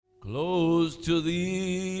close to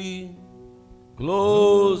thee,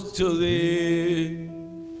 close to thee,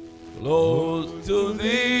 close to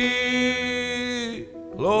thee,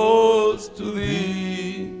 close to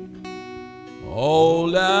thee.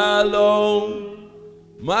 All along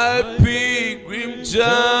my pilgrim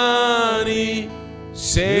journey,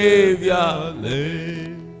 Savior,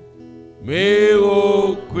 let me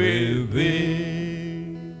walk with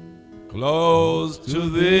thee, close to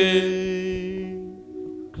thee,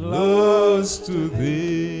 close to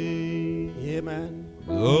thee. Amen.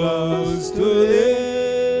 Close to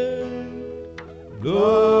thee,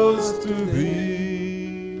 close to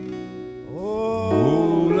thee.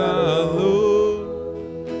 Oh, Lord,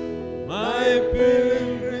 my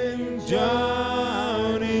pilgrim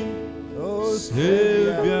journey, oh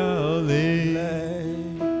Savior, let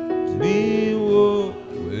me walk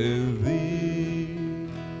with thee.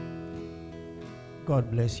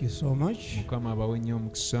 God bless you so much. Mukama abawe nnyo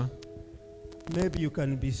omukisa. Maybe you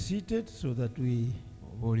can be seated so that we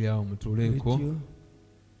Oli awo greet mutuuleeko you.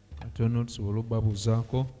 katono tusobole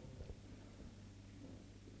okubabuuzaako.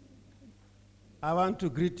 I want to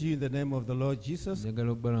greet you in the name of the Lord Jesus.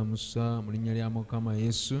 Njagala okubalamusa mu linnya lya Mukama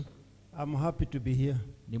Yesu. I'm happy to be here.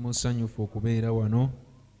 Ndi musanyufu okubeera wano.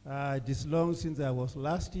 It is long since I was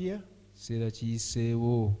last year, Kiseera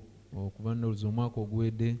kiyiseewo okuva ndowooza omwaka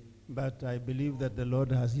oguwedde, but I believe that the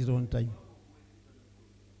Lord has His own time.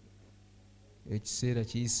 ekiseera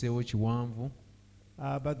kiyiseewo kiwanvu,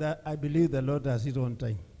 I believe the Lord has His own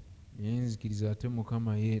time. naye nzikiriza ate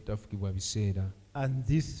Mukama ye tafugibwa biseera. And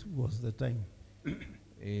this was the time.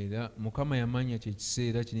 Era Mukama yamanya kye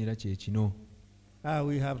kiseera kino era kye kino.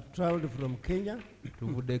 We have traveled from Kenya,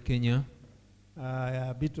 Tuvudde Kenya,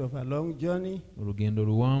 a bit of a long journey. olugendo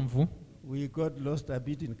luwanvu. We got lost a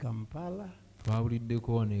bit in Kampala,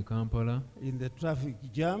 Twabuliddeko wano e Kampala in the traffic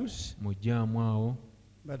jams, mu jjaamu awo,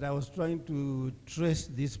 but I was trying to trace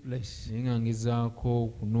this place, naye nga ngezaako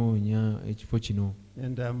okunoonya ekifo kino,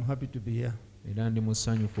 and I'm happy to be here. era ndi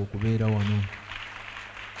musanyufu okubeera wano.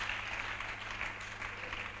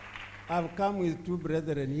 I've come with two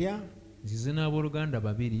brethren here. Nzize n'abooluganda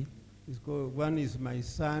babiri, One is my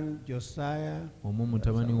son, Josiah. omu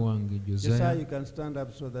mutabani wange Josiah, Josiah. you can stand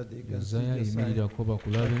up so that they can see Josiah Josiah. yimirirako That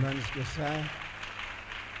bakulabe. one is Josiah.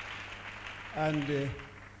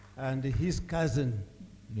 And his cousin,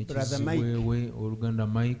 Brother Mike. Nekizibwewe oluganda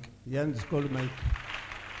Mike. The one is called Mike.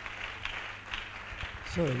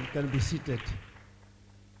 So you can be seated.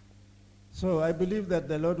 So I believe that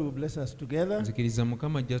the Lord will bless us together. Nzikiriza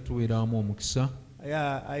Mukama ajja tuweeramu omukisa.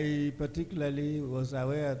 Yeah, I particularly was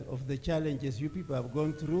aware of the challenges you people have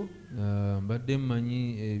gone through. Mbadde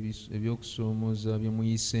mmanyi ebyokusoomooza bye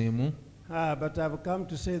muyiseemu, But I've come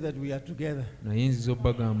to say that we are together. naye nziza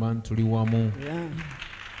obbagamba nti tuli wamu. Yeah.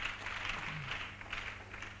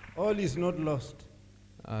 All is not lost.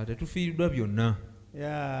 Tetufiiriddwa byonna.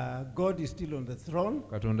 Yeah, God is still on the throne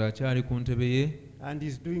Katonda akyali ku ntebe ye and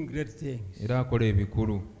He's doing great things. era akola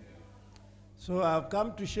ebikulu. So I've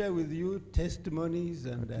come to share with you testimonies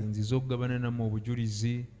and Kati nziza okugabana nammwe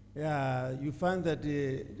obujulizi. yeah, you find that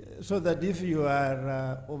so that if you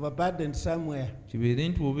are overburdened somewhere, Kibeere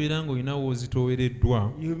nti obeera ng'olina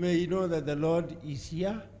woozitoowereddwa, you may know that the Lord is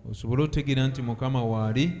here osobole otegeera nti Mukama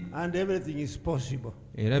waali and everything is possible.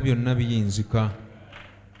 era byonna biyinzika.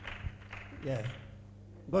 Yeah.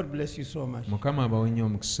 God bless you so much. Mukama abawe nnyo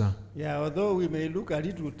omukisa. Yeah, although we may look a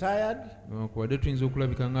little tired, Kuwadde tuyinza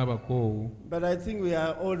okulabika ng'abakoowu, but I think we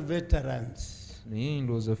are all veterans. naye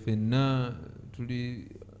ndowooza ffenna tuli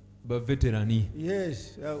baveterani,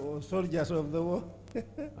 Yes, soldiers of the war.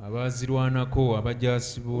 abaazirwanako,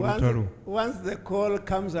 abajaasi b'olutalo. Once the call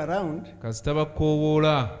comes around, Kasita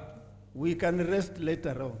bakoowoola, we can rest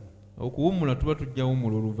later on. okuwummula tuba tujja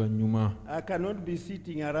wummula oluvannyuma. I cannot be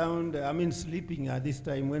sitting around, sleeping at this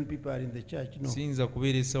time when people are in the church. No. Siyinza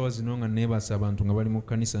kubeera essaawa zino nga neebaasa abantu nga bali mu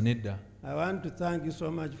kkanisa, nedda. I want to thank you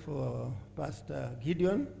so much for Pastor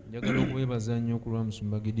Gideon, Njagala okubeebaza nnyo ku lwa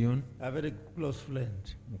Musumba Gideon, a very close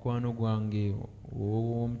friend. mukwano gwange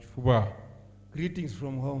ow'omukifuba. Greetings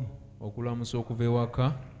from home. Okulamusa okuva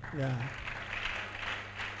ewaka. Yeah.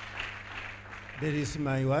 There is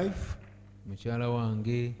my wife, Mukyala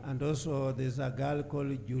wange and also there's a girl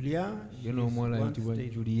called Julia. ye n'omuwala ayitibwa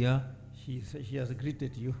Julia, She has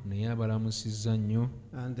greeted you naye abalamusizza nnyo,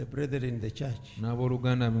 and the brethren in the church.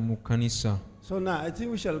 n'abooluganda mu kkanisa. So now I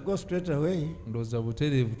think we shall go straight away. Ndowooza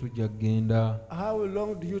butereevu tujja kgenda. How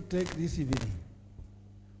long do you take this evening?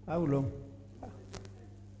 How long?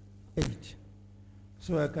 8.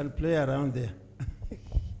 So I can play around there.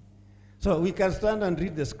 So we can stand and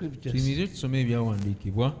read the scriptures. Tuyimirire tusome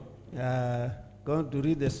ebyawandiikibwa. Going to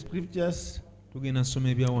read the scriptures. tugenda ssoma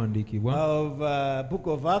ebyawandiikibwa of Book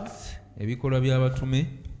of Acts, ebikolwa by'abatume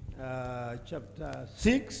chapter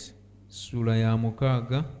 6, ssuula ya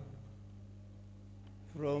 6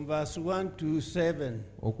 from verse 1 to 7.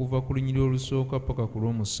 okuva ku lunyiriri olusooka paka ku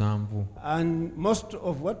lw'omusanvu. And most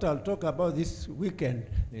of what I'll talk about this weekend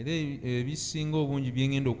Era ebisinga obungi bye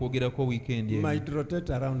ngenda okwogerako wiikendi eno might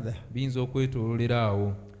rotate around there. biyinza okwetoololera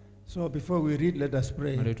awo. So before we read, let us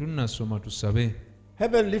pray. nga tetunnasoma tusabe.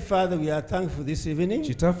 Heavenly Father, we are thankful this evening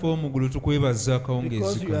Kitaffe omugulu tukwebaza because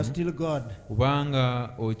akawungeezi you are kano still God. kubanga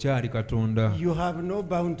okyali Katonda. You have no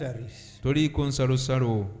boundaries. Toliiko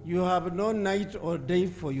nsalosalo, You have no night or day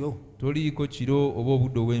for you. toliiko kiro oba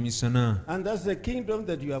obudde obw'emisana. And that's the kingdom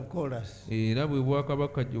that you have called us. Era bwe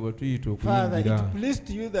bwakabaka gye watuyita Father, okuyingira. it pleased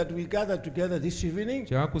you that we gather together this evening,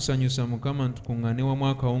 Kyakusanyusa Mukama ntukuŋŋaane wamu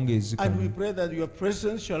akawungeezi and we kano. pray that your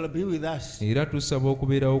presence shall be with us. Era tusaba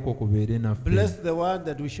okubeerawo kwo kubeere naffe. Bless the word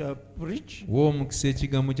that we shall preach. Wa omukisa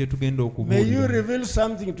ekigambo kye tugenda May you okubuulira. reveal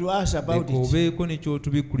something to us about Leka it obeeko ne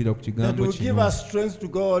ky'otubikkulira ku that kigambo will give kino. us strength to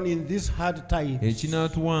go on in these hard times.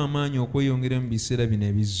 Ekinaatuwa amaanyi okweyongera mu biseera bino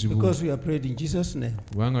ebizibu. Because we are prayed in Jesus' name.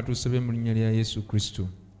 Kubanga tusabye mu linnya lya Yesu Kristo.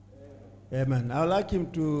 Amen. I would like him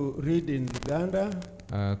to read in Uganda.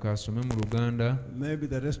 Kasome mu Luganda, Maybe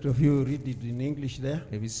the rest of you read it in English there.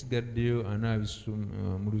 ebisigaddeyo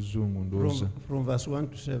anaabisoma mu Luzungu ndowooza. From verse 1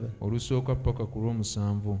 to 7. Olusooka paka ku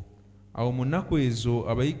lw'omusanvu. Awo mu nnaku ezo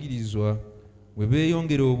abayigirizwa bwe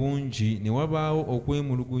beeyongera obungi ne wabaawo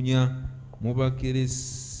okwemulugunya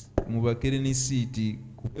mu Bakerenisiiti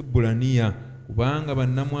ku Ebbulaniya, kubanga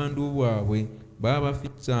bannamwandu bwabwe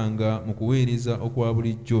baabafisanga mu kuweereza okwa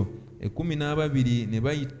bulijjo. 12 ne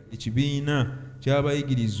bayita ekibiina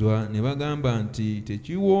ky'abayigirizwa ne bagamba nti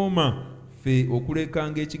tekiwooma ffe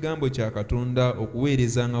okulekanga ekigambo kya Katonda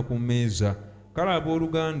okuweerezanga ku mmeeza. Kale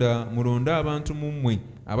abooluganda, mulonde abantu mu mmwe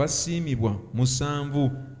abasiimibwa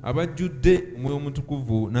 7 abajjudde Omwoyo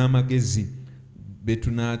Omutukuvu n'amagezi be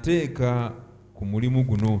tunaateeka ku mulimu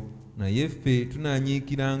guno. Naye ffe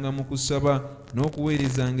tunaanyiikiranga mu kusaba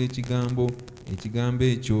n'okuweerezanga ekigambo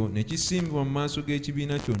ekyo ne kisiimibwa mu maaso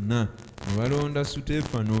g'ekibiina kyonna. Ne balonda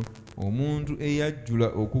Suteefano, omuntu eyajjula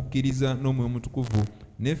okukkiriza n'Omwoyo Omutukuvu,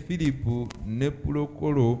 ne Firipo, ne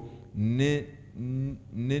Pulokolo, ne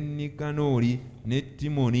Nikanooli, ne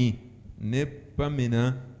Timoni, ne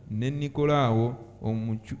Pamena, ne Nikolaawo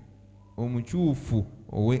omukyufu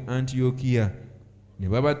ow'e Antiyokiya. Ne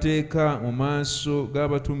babateeka mu maaso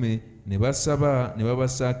g'abatume, ne basaba ne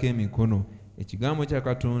babasaako emikono. Ekigambo kya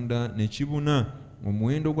Katonda ne kibuna.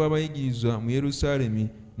 Omuwendo gw'abayigirizwa mu Yerusaalemi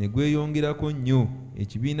ne gweyongerako nnyo.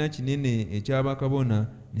 Ekibiina kinene eky'abakabona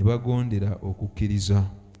ne bagondera okukkiriza.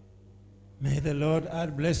 May the Lord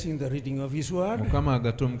add blessing the reading of his word. Mukama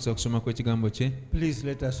agatte omukisa kusoma kw'ekigambo kye. Please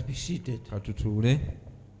let us be seated. Katutuule.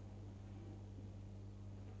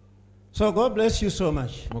 So God bless you so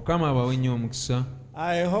much. Mukama abawe nnyo omukisa.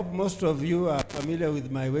 I hope most of you are familiar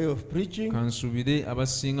with my way of preaching. Kansuubire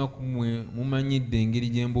abasinga ku mmwe mumanyidde engeri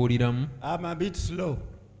gye mbuuliramu. I'm a bit slow.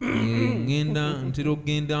 Ntera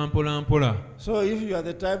okugenda mpola mpola. So if you are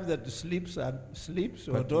the type that sleeps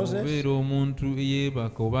or dozes, obeera omuntu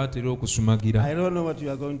eyeebaka oba atera okusumagira. I don't know what you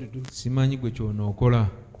are going to do. Simanyi gwe ky'onookola.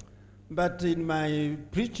 But in my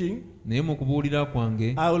preaching, Naye mu kubuulira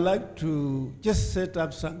kwange I would like to just set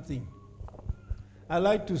up something. I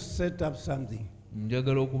like to set up something.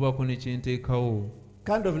 njagala okubaako ne kye nteekawo.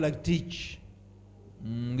 Kind of like teach.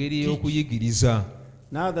 Ngeri y'okuyigiriza.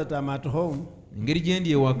 Now that I'm at home, Engeri gye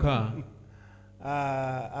ndi ewaka,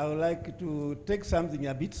 I would like to take something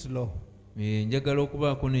a bit slow. njagala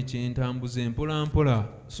okubaako ne kye ntambuza mpola mpola.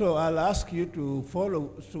 So I'll ask you to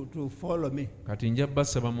follow me. Kati nja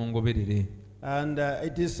basaba mungoberere. And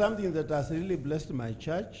it is something that has really blessed my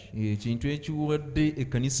church. Ekintu ekiwadde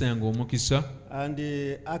ekkanisa yange omukisa. And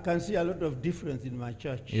I can see a lot of difference in my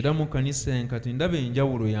church. Era mu kkanisa yange kati ndaba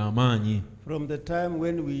enjawulo y'amaanyi. From the time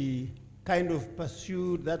when we kind of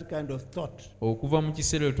pursued that kind of thought. Okuva mu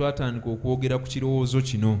kiseera lwe twatandika okwogera ku kirowoozo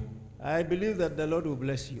kino. I believe that the Lord will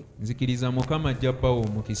bless you. Nzikiriza Mukama ajja bbawo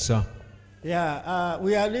omukisa. Yeah,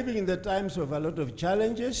 we are living in the times of a lot of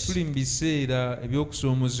challenges. Tuli mu biseera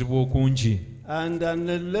eby'okusoomoozebwa okungi. And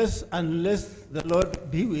unless the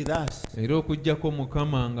Lord be with us, Era okuggyako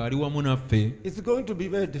Mukama ng'ali wamu naffe, it's going to be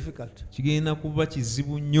very difficult. kigenda kuba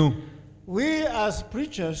kizibu nnyo. We as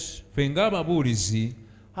preachers Ffe ng'ababuulizi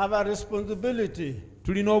have a responsibility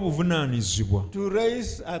tulina obuvunaanyizibwa to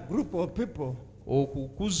raise a group of people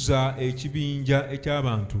okukuza ekibinja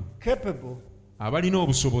eky'abantu capable abalina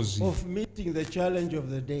obusobozi. of meeting the challenge of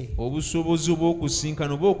the day. Obusobozi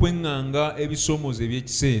obw'okusinkana oba okweŋŋanga ebisoomoozo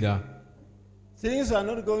eby'ekiseera. Things are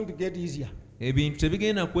not going to get easier. ebintu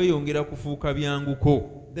tebigenda kweyongera kufuuka byanguko.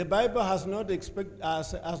 The Bible has not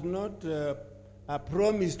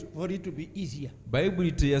promised for it to be easier.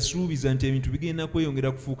 Bayibuli teyasuubiza nti ebintu bigenda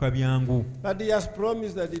kweyongera kufuuka byangu. But he has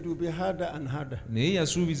promised that it will be harder and harder. Naye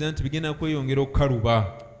yasuubiza nti bigenda kweyongera okukaluba.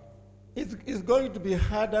 It's going to be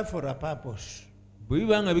harder for a purpose. Bwe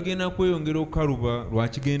biba nga bigenda kweyongera okukaluba lwa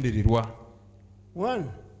kigendererwa. One,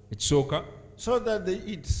 Ekisooka, so that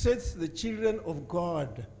it sets the children of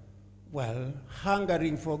God, well,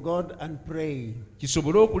 hungering for God and praying.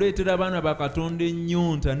 kisobole okuleetera abaana ba Katonda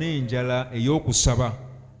ennyonta n'enjala ey'okusaba.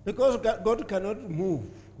 Because God cannot move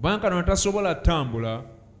Kubanga Katonda tasobola ttambula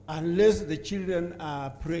unless the children are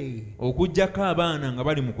praying. okuggyako abaana nga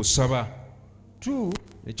bali mu kusaba. Two,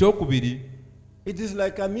 Ekyokubiri, it is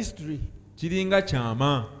like a mystery. kiringa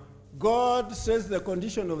kyama. God sets the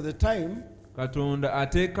condition of the time Katonda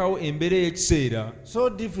ateekawo embeera ey'ekiseera so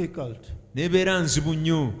difficult, n'ebeera nzibu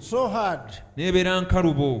nnyo, so hard, n'ebeera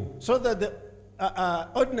nkalubo. so that the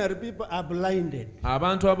ordinary people are blinded.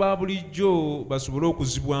 Abantu aba bulijjo basobole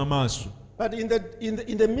okuzibwa amaaso. But in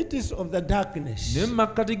the midst of the darkness, Naye mu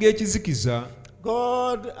makkati g'ekizikiza,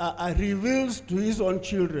 God reveals to his own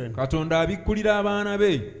children Katonda abikkulira abaana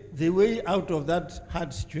be the way out of that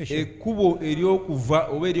hard situation. ekkubo ery'okuva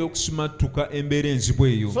oba ery'okusimattuka embeera enzibu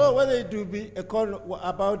eyo. So whether it will be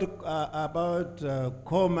about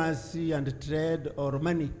commerce and trade or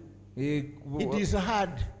money, it is hard.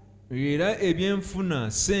 Era ebyenfuna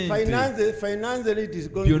sente Financially, it is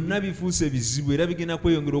going to byonna bifuuse bizibu era bigenda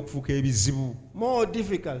kweyongera okufuuka ebizibu, be more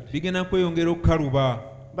difficult. bigenda kweyongera okukaluba.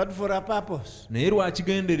 But for a purpose, Naye lwa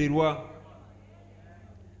kigendererwa,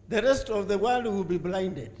 the rest of the world will be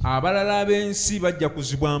blinded. abalala ab'ensi bajja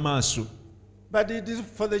kuzibwa amaaso. But it is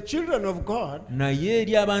for the children of God, Naye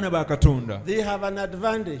eri abaana ba Katonda they have an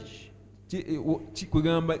advantage.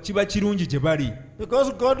 kwegamba kiba kirungi gye bali,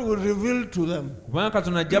 Because God will reveal to them kubanga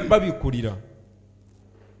Katonda ajja babikkulira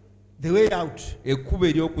the way out. ekkubo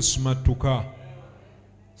ery'okusimattuka.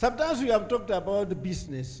 Sometimes we have talked about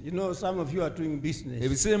business. You know, some of you are doing business.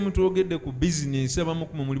 Ebiseera mutwogedde ku bizinensi, abamu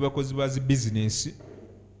ku muli bakozi ba zi bizinensi.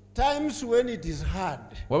 Times when it is hard,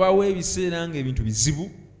 Wabaawo ebiseera ng'ebintu bizibu,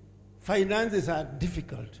 finances are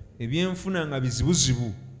difficult, ebyenfuna nga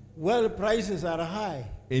bizibuzibu, well, prices are high,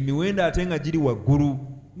 emiwendo ate nga giri waggulu,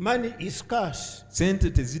 money is scarce. sente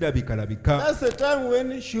tezirabikalabika. That's the time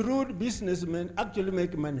when shrewd businessmen actually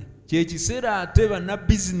make money. Kye kiseera ate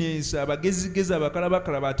bannabizinensi abagezigezi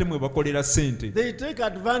abakalabakalaba ate mwe bakolera sente. They take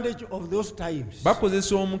advantage of those times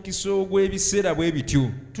Bakozesa omukisa ogw'ebiseera bwe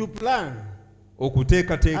bityo to plan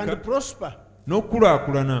okuteekateeka and prosper.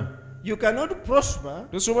 n'okukulaakulana. You cannot prosper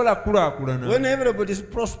Tosobola kukulaakulana when everybody is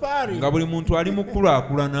prospering. nga buli muntu ali mu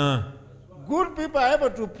kukulaakulana. Good people are able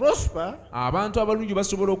to prosper Abantu abalungi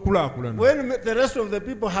basobola okukulaakulana, when the rest of the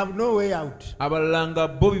people have no way out. abalala nga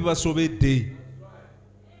bo bibasobedde.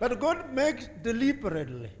 But God makes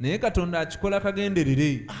deliberately Naye Katonda akikola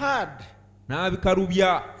kagenderere, hard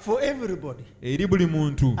n'abikalubya for everybody eri buli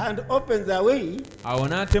muntu, and opens a way awo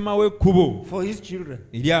n'atemawo ekkubo for his children.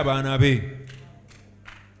 eri abaana be.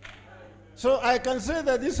 So I can say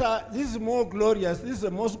that this is more glorious. This is the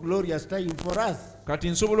most glorious time for us. Kati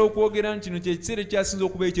nsobola okwogera nti kino kye kiseera ekyasinza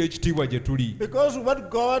okuba eky'ekitiibwa gye tuli, Because what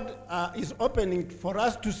God is opening for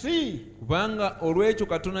us to see, kubanga olw'ekyo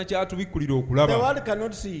Katonda kyatubikkulira the okulaba, world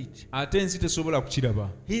cannot see it. ate ensi tesobola kukiraba.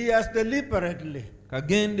 He has deliberately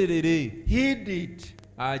Kagenderere hid it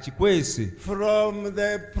akikwese, from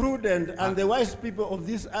the prudent and the wise people of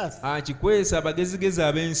this earth akikwese abagezigezi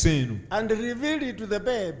ab'ensi eno, and revealed it to the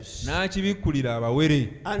babes. n'akibikkulira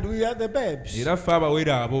abawere, And we are the babes. era ffe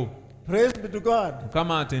abawere abo. Praise be to God.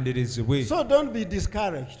 Mukama atenderezebwe. So don't be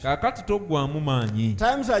discouraged. Kaakati toggwamu maanyi.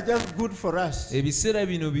 Times are just good for us. Ebiseera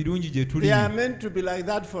bino birungi gye tuli, They are meant to be like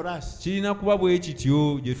that for us. kirina kuba bwe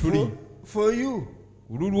kityo gye tuli For you.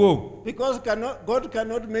 ku lulwo, Because God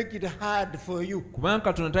cannot make it hard for you. kubanga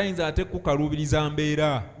Katonda tayinza ate kukaluubiriza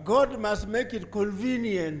mbeera. God must make it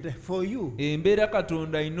convenient for you. Embeera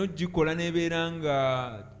Katonda alina ogikola n'ebeera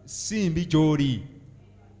nga si mbi gy'oli.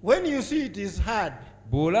 When you see it is hard,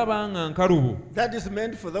 Bw'olaba nga nkalubo, that is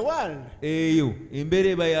meant for the world. eyo embeera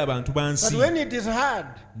eba y'abantu ba But nsi. when it is hard,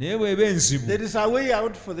 Naye bw'eba enzibu, there is a way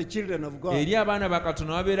out for the children of God. eri abaana ba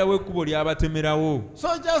Katonda wabeerawo ekkubo lyabatemerawo. So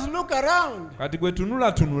just look around. Kati gwe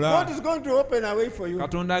tunulatunula, God is going to open a way for you.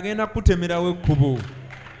 Katonda agenda kukutemerawo ekkubo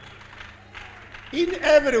In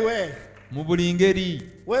everywhere. mu buli ngeri,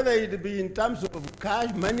 Whether it be in terms of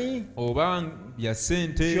cash, money, oba bya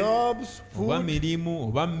ssente, jobs, oba food, mirimu,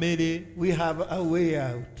 oba mmere, we have a way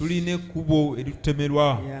out. tulina ekkubo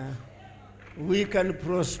eritutemerwa. Yeah. We can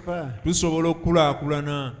prosper. Tusobola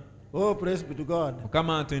okukulaakulana. Oh, praise be to God.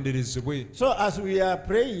 Mukama atenderezebwe. So as we are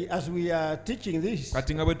praying, as we are teaching this,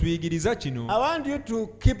 Kati nga bwe tuyigiriza kino, I want you to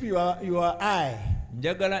keep your eye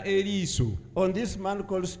njagala eriiso on this man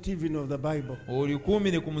called Stephen of the Bible.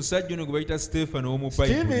 olikuumire ku musajja ono gwe bayita Steefano ow'omu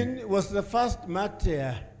Bayibuli. Stephen was the first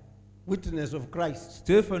martyr witness of Christ.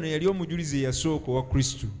 Steefano yali omujulizi eyasooka owa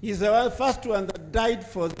Kristo. He's the first one that died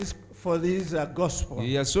for this gospel.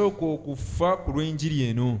 Ye yasooka okufa ku lw'enjiri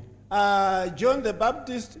eno. John the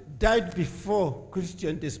Baptist died before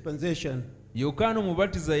Christian dispensation. Yokaana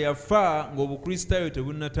omubatiza yafa ng'obukristaayo But the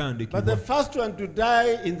tebunnatandikibwa. first one to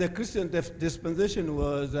die in the Christian dispensation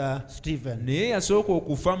was Stephen. Naye yasooka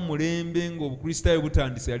okufa mu mulembe ng'obukristaayo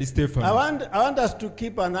butandise yali I Steefano. want us to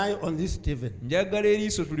keep an eye on this Stephen. Njagala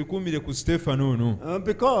eriiso tulikuumire ku Steefano ono.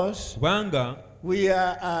 Because Kubanga we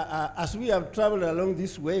are, as we have traveled along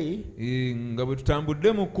this way, nga bwe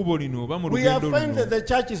tutambudde mu kkubo lino oba mu we have lugendo found luno, that the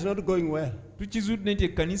church is not going well. tukizudde nti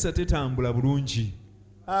ekkanisa tetambula bulungi.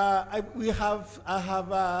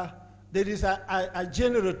 There is a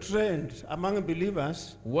general trend among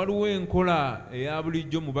believers Waliwo enkola eya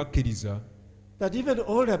bulijjo mu bakkiriza that even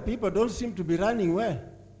older people don't seem to be running well.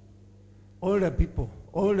 Older people,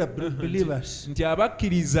 older believers, nti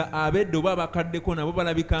abakkiriza ab'edda oba abakaddeko nabo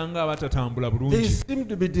balabika nga abatatambula they bulungi, seem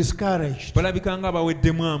to be discouraged. balabika nga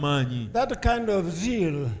abaweddemu amaanyi, That kind of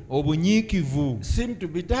zeal obunyiikivu seem to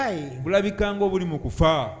be dying. bulabika nga obuli mu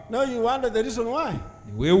kufa. Now you wonder the reason why.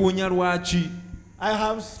 Ne weewuunya lwaki.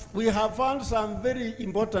 We have found some very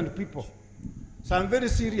important people, some very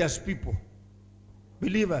serious people,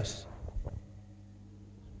 believers.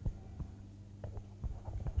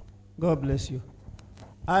 God bless you.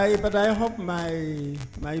 But I hope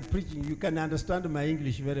my preaching, you can understand my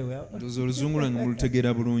English very well. Ndowooza oluzungu lwange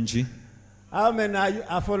mulutegeera bulungi. How many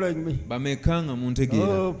are following me? Bameka nga muntegeera.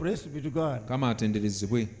 Oh, praise be to God. Kama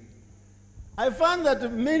atenderezebwe. I found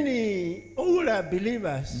that many older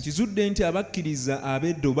believers Nkizudde nti abakkiriza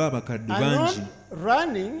ab'edda oba abakadde are bangi not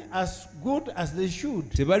running as good as they should.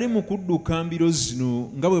 tebali mu kudduka mbiro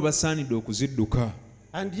zino nga bwe basaanidde okuzidduka.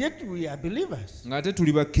 And yet we are believers. Ng'ate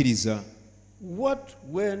tuli bakkiriza. What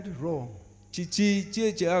went wrong? Kiki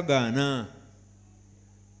ekyagaana?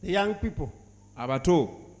 The young people, Abato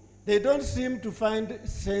they don't seem to find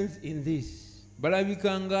sense in this.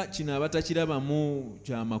 balabika nga kino abatakirabamu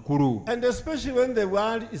kya makulu. And especially when the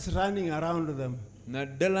world is running around them.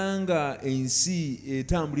 Naddala nga ensi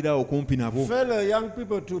etambulira okumpi nabo. Fellow young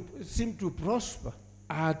people seem to prosper.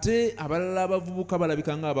 Ate abalala abavubuka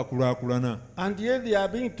balabika nga abakulaakulana. And yet they are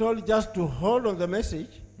being told just to hold on the message.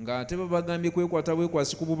 Ng'ate babagambye kwekwata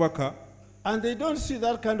bwekwasi ku bubaka. And they don't see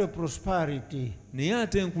that kind of prosperity. Naye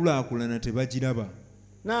ate enkulaakulana tebagiraba.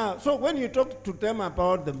 Now, so when you talk to them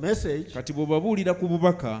about the message, Kati bw'obabuulira ku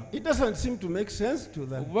bubaka, it doesn't seem to make sense to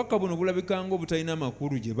them. obubaka buno bulabika nga obutalina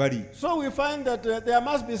makulu gye bali. So we find that there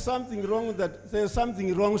must be something wrong, that there's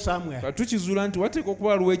something wrong somewhere. Kati tukizuula nti wateekwa okuba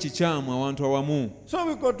waliwo ekikyamu awantu awamu. So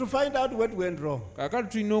we got to find out what went wrong. Kaakati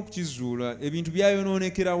tulina okukizuula ebintu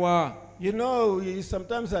byayonoonekera wa. You know, we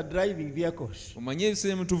sometimes are driving vehicles. Omanye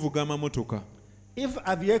ebiseera tuvuga amamotoka. If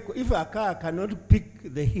a car cannot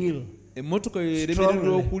pick the hill, Emmotoka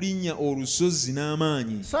yeeremererwa okulinnya olusozi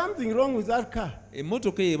n'amaanyi. something wrong with that car.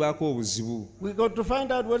 Emmotoka yeebaako obuzibu. We got to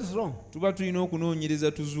find out what is wrong. Tuba tulina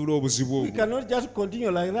okunoonyereza tuzuule obuzibu We obwo. cannot just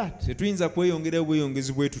continue like that. Tetuyinza kweyongera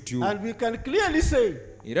bweyongezi bwe tutyo. And we can clearly say,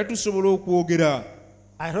 Era tusobola okwogera.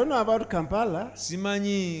 I don't know about Kampala,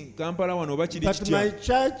 Simanyi Kampala wano oba kiri but my kitya.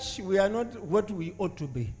 church, we are not what we ought to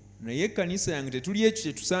be. Naye ekkanisa yange tetuli ekyo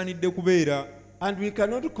kye tusaanidde kubeera. And we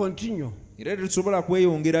cannot continue Era tetusobola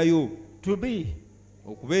kweyongerayo to be.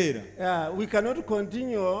 okubeera. We cannot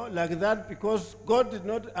continue like that because God did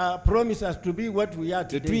not promise us to be what we are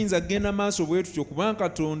today. Tetuyinza kgenda maaso bwe tutyo kubanga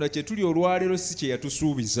Katonda kye tuli olwaleero si kye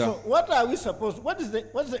yatusuubiza. So what are we supposed, what's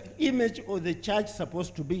the image of the church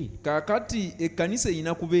supposed to be? Kaakati ekkanisa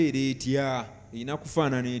erina kubeera etya, erina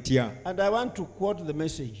kufaanana etya. And I want to quote the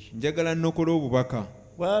message. Njagala nnokole obubaka.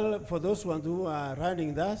 Well, for those ones who are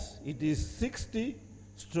running thus, it is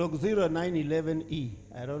 60/0911E.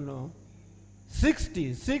 I don't know.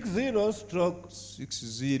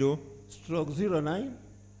 60/09 60/09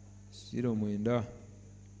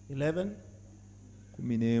 11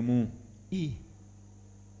 11 E.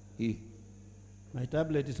 E. My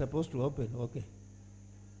tablet is supposed to open. Okay.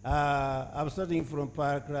 I'm starting from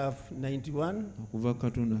paragraph 91 okuva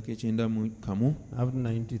katonda ak'ekyenda mu kamu up to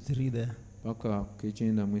 93 there. paka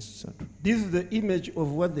k'ekyenda mu esatu. This is the image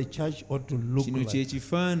of what the church ought to look Kino kye like.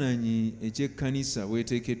 kifaananyi eky'ekkanisa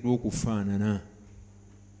weeteekeddwa okufaanana.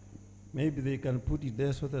 Maybe they can put it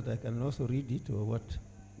there so that I can also read it or what?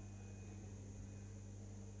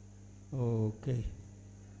 Okay.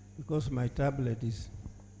 because my tablet is.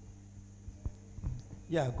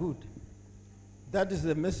 Yeah, good. That is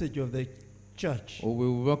the message of the church.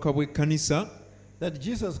 obwo bubaka bw'ekkanisa That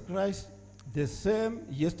Jesus Christ, the same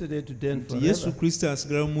yesterday, today, and nti yesu forever, kristo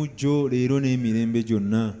asigala mujjo leero n'emirembe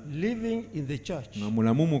gyonna living in the church, nga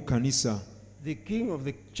mulamu mu kkanisa, the King of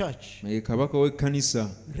the church, naye kabaka w'ekkanisa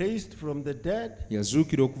raised from the dead,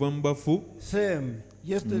 yazuukira okuva mu bafu, same nga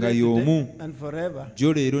yesterday, y'omu today, and forever,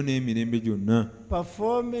 jjo leero n'emirembe gyonna,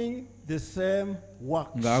 performing the same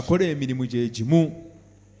works, ng'akola emirimu gye gimu,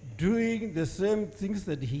 doing the same things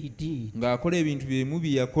that he did. ng'akola ebintu byemu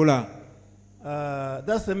bye yakola.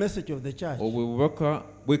 That's the message of the church. obwo bubaka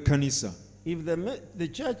bw'ekkanisa. If the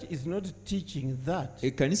church is not teaching that,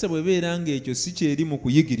 Ekkanisa bw'ebeera ng'ekyo si kyeri mu it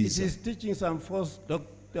kuyigiriza, is teaching some false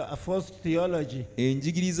theology.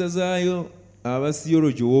 enjigiriza zaayo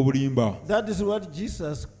abasiyologi ow'obulimba. That is what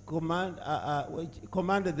Jesus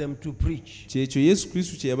commanded them to preach. Kyekyo Yesu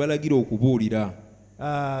Kristo kye yabalagira okubuulira.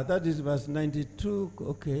 That is verse 92.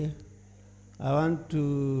 Okay. I want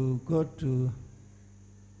to go to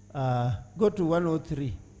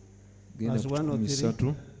 103. Genda Verse ku 103.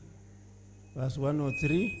 13. Verse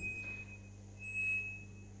 103.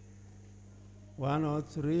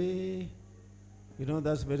 103. You know,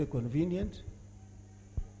 that's very convenient.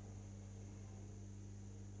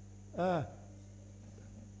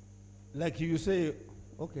 Like you say,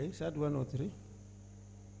 okay, start 103.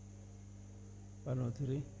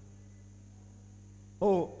 103.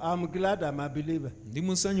 Oh, I'm glad I'm a believer. Ndi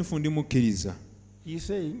musanyufu ndi mukkiriza. He's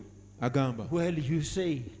saying, Agamba. well, you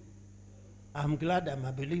say, I'm glad I'm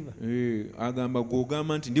a believer. Agamba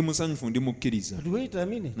gw'ogamba nti ndi musanyufu ndi mukkiriza. But wait a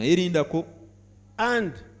minute. Naye lindako.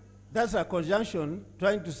 And that's a conjunction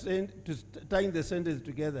trying to tying the sentence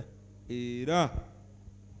together. Era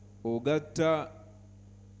ogatta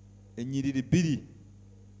ennyiriri bbiri.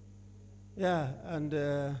 Yeah, and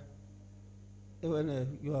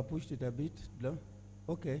when you have pushed it a bit, no?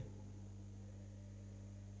 Okay.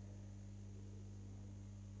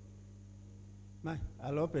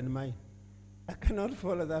 I'll open mine. I cannot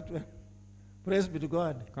follow that one. Praise be to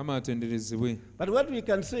God. Kama atenderezebwe. But what we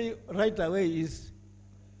can say right away is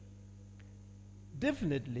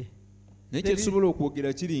definitely Naye kye tusobola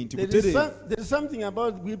okwogera kiri nti there butereevu is something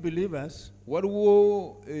about we believers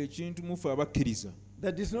waliwo ekintu mufe abakkiriza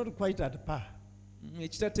that is not quite at par.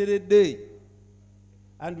 ekitateredde,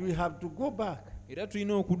 And we have to go back era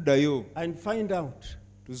tulina okuddayo and find out.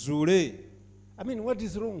 tuzuule I mean, what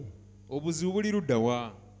is wrong? obuzibu buli ludda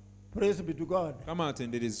wa. Praise be to God. Kama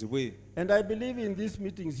atenderezebwe. And I believe in these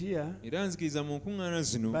meetings here, Era nzikiriza mu nkuŋŋaana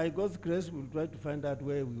zino by God's grace, we'll try to find out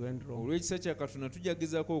where we went wrong. olw'ekisa kya Katonda tujja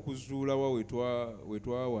kugezaako okuzuulawa we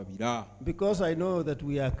twawabira, Because I know that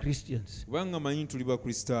we are Christians kubanga manyi tuli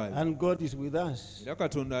bakristaayo and God is with us. era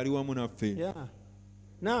Katonda ali wamu naffe. Yeah.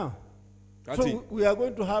 Now, Kati so we are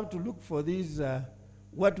going to have to look for these,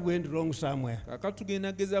 what went wrong somewhere. kakati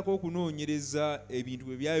tugenda kugezaako okunoonyereza ebintu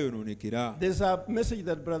bwe byayonoonekera. There's a message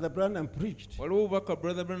that Brother Branham preached Waliwo obubaka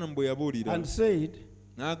Brother Branham bwe yabuulira and said,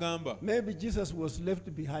 n'agamba maybe Jesus was left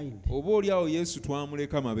behind. oba oliawo Yesu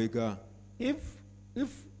twamuleka mabega.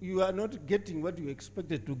 If you are not getting what you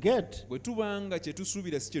expected to get, Bwe tubanga kye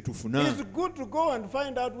tusuubira si kye tufuna, it's good to go and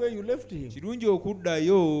find out where you left him. kirungi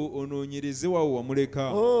okuddayo onoonyereze wawo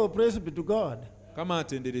wamuleka. Oh, praise be to God. Kama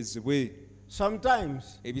atenderezebwe.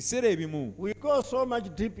 Sometimes Ebiseera ebimu we go so much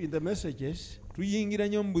deep in the messages, tuyingira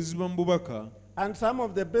nnyo mu buziba mu bubaka, and some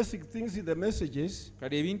of the basic things in the messages,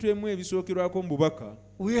 kati ebintu ebimu ebisookerwako mu bubaka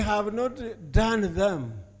we have not done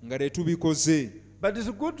them. nga tetubikoze. But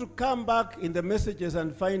it's good to come back in the messages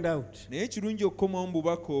and find out. Naye kirungi okukomawo mu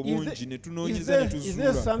bubaka obungi ne Is tunoonyeza ne there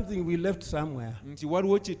tuzuula something we left somewhere? nti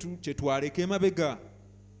waliwo kye twaleka emabega.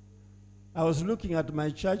 I was looking at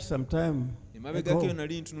my church sometime Emabega keyo ago,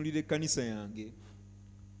 nali ntunulira ekkanisa yange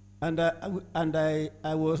and I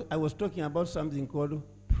was talking about something called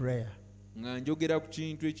prayer. nga njogera ku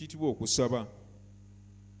kintu ekiyitibwa okusaba.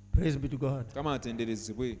 Praise be to God. Kama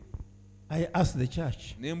atenderezebwe. I asked the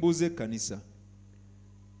church, Ne mbuuza ekkanisa,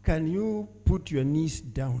 can you put your knees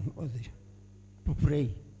down to pray?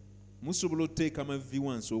 musobola okuteeka amavivi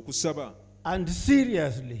wansi okusaba And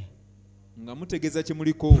seriously nga mutegeeza kye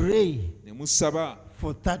muliko pray ne musaba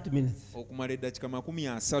for 30 minutes. okumala eddakiika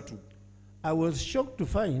 30. I was shocked to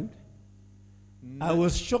find, I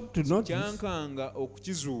was shocked to notice, Kyankanga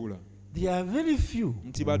okukizuula there are very few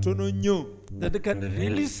nti batono nnyo that can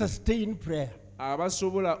really sustain prayer,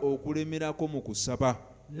 abasobola okulemerako mu kusaba,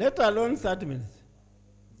 let alone 30 minutes,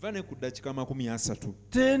 va ne ku ddakiika 30.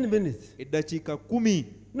 10 minutes. Eddakiika 10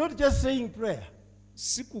 Not just saying prayer,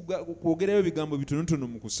 si kwogerayo ebigambo bitonotono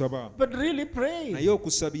mu kusaba, but really praying. naye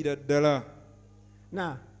okusabira ddala.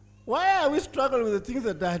 Now, Why are we struggling with the things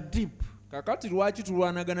that are deep kakati lwaki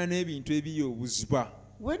tulwanagana n'ebintu ebiyi obuziba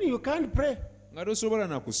when you can't pray? nga tosobola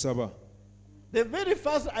na kusaba? The very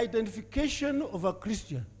first identification of a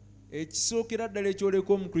Christian Ekisookera ddala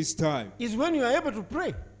ekyoleka omukristaayo is when you are able to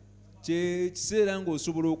pray. kye kiseera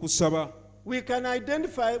ng'osobola okusaba. We can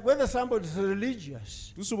identify whether somebody is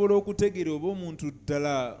religious, Tusobola okutegeera oba omuntu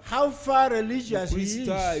ddala how far religious he is,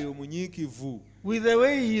 mukristaayo munyiikivu, with the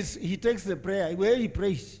way he takes the prayer, the way he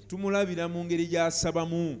prays. tumulabira mu ngeri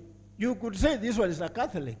gy'asabamu. You could say this one is a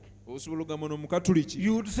Catholic. Osobola okugamba n'omukatuliki,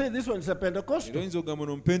 You would say this one is a era Pentecostal oyinza okugamba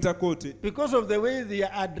n'omupentakoote, because of the way they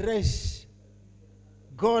address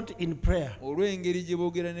God in prayer. olw'engeri gye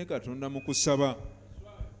boogera ne Katonda mu kusaba.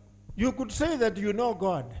 You could say that you know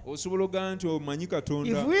God. Osobola okugamba nti omanyi Katonda.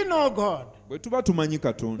 If we know God, Bwe tuba tumanyi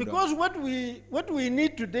Katonda, because what we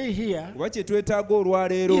need today here kuba kye twetaaga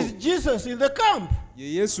olwaleero is Jesus in the camp.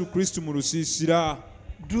 ye Yesu Kristo mu lusiisira.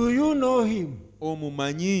 Do you know him?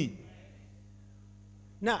 Omumanyi?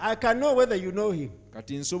 Now, I can know whether you know him.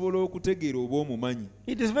 Kati nsobola okutegeera oba omumanyi.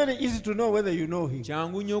 It is very easy to know whether you know him.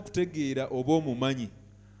 Kyangu nnyo okutegeera oba omumanyi.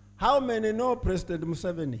 How many know President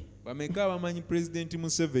Museveni? Bameka abamanyi Pulezidenti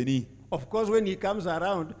Museveni? Of course, when he comes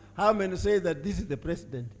around, how many say that this is the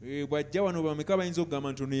president? Bw'ajja wano bameka bayinza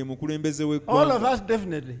okugamba nti ono ye mukulembeze All of w'eggwanga? us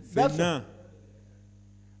definitely. That's Ffenna.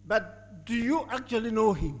 But do you actually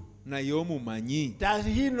know him? Naye omumanyi? Does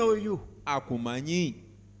he know you? Akumanyi?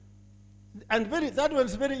 And that one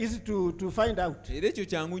is very easy to find out. Era ekyo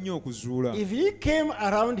kyangu nnyo okuzuula. If he came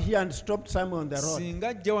around here and stopped somewhere on the road, Singa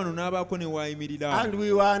ajja wano n'abaako ne waayimirira and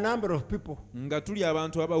we were a number of people, nga tuli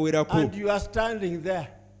abantu abawerako, and you are standing there,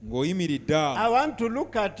 ng'oyimiridde I awo, want to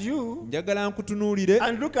look at you njagala nkutunuulire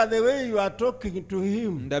and look at the way you are talking to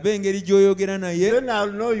him. ndabe engeri gy'oyogera naye, Then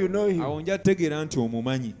I'll know you know him. awo nja kutegeera nti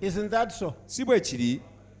omumanyi. Isn't that so? Si bwe kiri?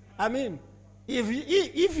 I mean,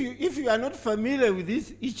 if you are not familiar with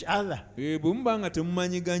each other, Bwe muba nga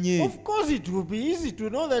temumanyiganye, of course it will be easy to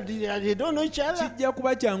know that you don't know each other. kijja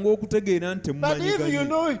kuba kyangu okutegeera nti But if you temumanyiganye.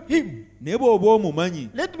 know him, Naye bw'oba omumanyi,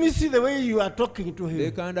 let me see the way you are talking to him.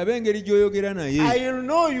 leka ndabe engeri gy'oyogera naye, I'll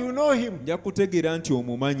know you know him. nja kutegeera nti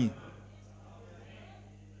omumanyi.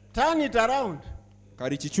 Turn it around.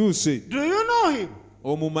 Kali kikyuse, Do you know him?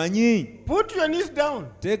 omumanyi? Put your knees down.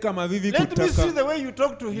 Teeka amavivi ku Let me see ttaka, the way you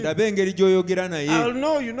talk to him. ndabe engeri gy'oyogera I'll naye,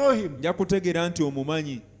 know you know him. nja kutegeera nti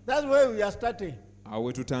omumanyi. That's where we are starting. Awo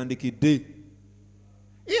we tutandikidde.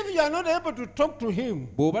 If you are not able to talk to him,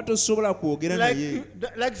 Bw'oba tosobola kwogera naye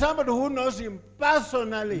like somebody who knows him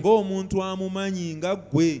personally, ng'omuntu amumanyi nga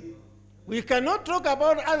ggwe, we cannot talk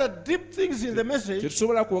about other deep things in the message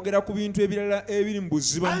tetusobola kwogera ku bintu ebirala ebiri mu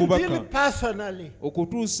buziba mu until bubaka personally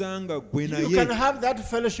okutuusa nga ggwe you can naye have that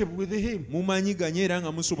fellowship with him. mumanyiganye era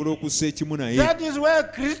nga musobola okussa ekimu naye. That is where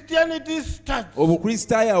Christianity starts.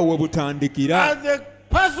 Obukristaayo awo we butandikira, And the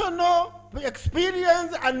personal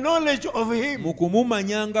experience and knowledge of him. mu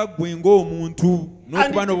kumumanya nga ggwe ng'omuntu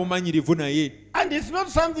n'okuba And- n'obumanyirivu naye. And it's not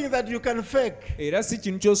something that you can fake. Era si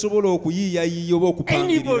kintu ky'osobola okuyiiyayiiya oba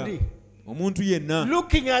okupangirira. Anybody Omuntu yenna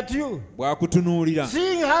looking at you, bw'akutunuulira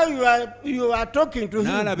seeing how you are talking to him,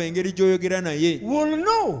 n'alaba engeri gy'oyogera naye, will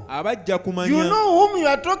know. aba ajja You kumanya know whom you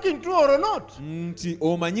are talking to or not. nti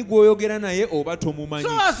omanyi gw'oyogera naye oba tomumanyi.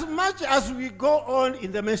 So as much as we go on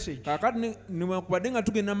in the message Kaakati newankubadde nga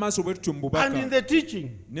tugenda maaso bwe tutyo mu and in bubaka the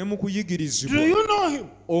teaching, ne mu do kuyigirizibwa, you know him?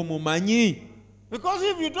 omumanyi? Because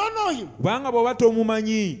if you don't know him, Kubanga bw'oba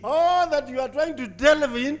tomumanyi, all that you are trying to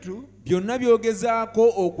delve into byonna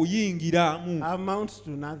by'ogezaako okuyingiramu amounts to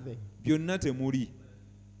nothing. byonna temuli.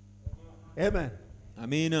 Amen.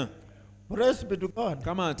 Amiina. Praise be to God.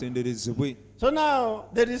 Kama atenderezebwe. So now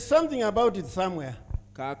there is something about it somewhere.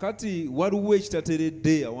 Kaakati waliwo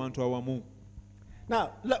ekitateredde awantu awamu. Now,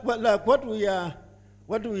 like what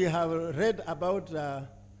we have read about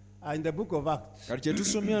in the book of Acts. Kati kye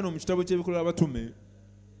tusomye wano mu kitabo ky'ebikola abatume,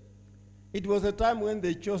 It was a time when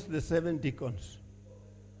they chose the 7 deacons.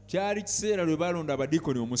 kyali kiseera lwe baalonda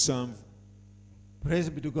abadikoni 7. Praise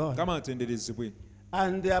be to God. Kama atenderezebwe.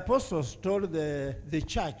 And the apostles told the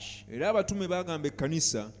church, Era abatume baagamba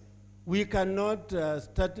ekkanisa, we cannot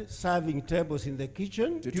start serving tables in the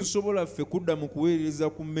kitchen, tetusobola ffe kudda mu kuweereza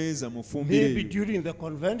ku mmeeza mu maybe ffumbire during the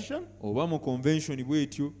convention. oba mu convention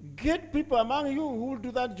bw'etyo. Get people among you who will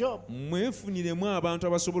do that job. Mwefuniremu abantu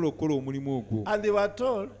abasobola okukola omulimu ogwo. And they were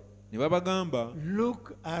told, Ne babagamba,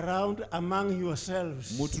 look around among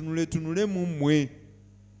yourselves. mutunuletunule mu mmwe.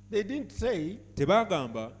 They didn't say,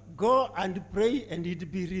 Tebaagamba, go and pray and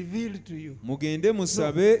it be revealed to you. mugende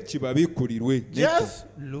musabe kibabikkulirwe. Just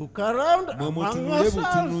look around Mwe among mutunule yourselves.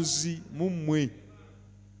 butunuzi mu mmwe.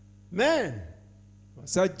 Men,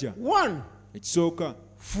 Basajja, 1, ekisooka,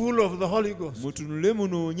 full of the Holy Ghost. mutunule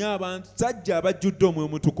munoonye abasajja abajjudde omwoyo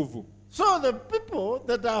mutukuvu. So the people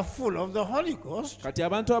that are full of the Holy Ghost Kati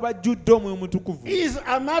abantu abajjudde omwoyo mutukuvu is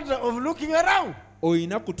a matter of looking around.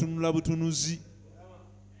 oyina kutunula butunuzi.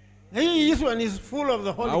 This one is full of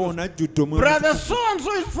the Holy Awo Ghost. najjudde omwoyo Brother mutukuvu. so and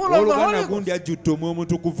so is full of the Oluganda Holy Ghost. gundi ajjudde omwoyo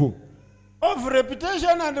mutukuvu. Of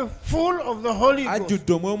reputation and full of the Holy Ghost.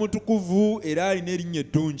 Ajjudde omwoyo mutukuvu era alina erinnya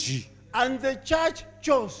eddungi. And the church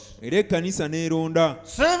chose Era ekkanisa n'eronda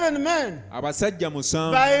 7 men abasajja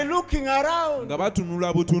 7 by looking around. nga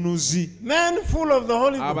batunula butunuzi. Men full of the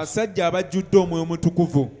Holy Ghost. Abasajja abajjudde omwoyo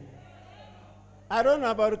mutukuvu. I don't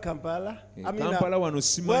know about Kampala. Kampala wano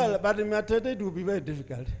simanyi. Well, but in Matete it will be very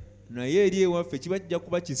difficult Naye eri ewaffe kibajja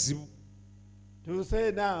kuba kizibu. to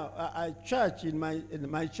say now a church in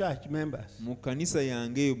my church members. Mu kkanisa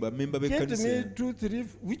yange eyo bammemba Get b'ekkanisa me yange. 2, 3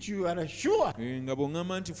 which you are sure Nga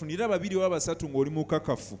bw'oŋŋamba nti funira 2 oba 3 ng'oli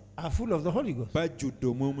mukakafu are full of the Holy Ghost. bajjudde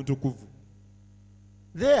omwoyo mutukuvu.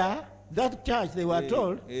 There, that church they were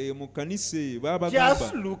told, Mu kkanisa eyo just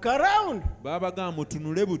babagamba look around.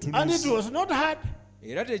 mutunule And it butunuzi. was not hard.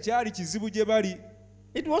 Era tekyali kizibu gye bali.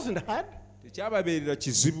 It wasn't hard. Tekyababeerera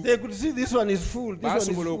kizibu. They could see this one is full, this one is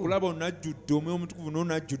Baasobola full. okulaba onajjudde omwoyo mutukuvu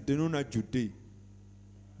n'onajjudde n'onajjudde.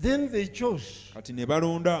 Then they chose Kati ne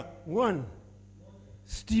balonda. one,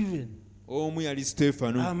 Stephen, Omu yali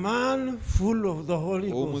Steefano. a man full of the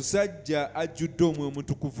Holy Ghost Omusajja ajjudde omwoyo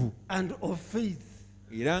mutukuvu and of faith,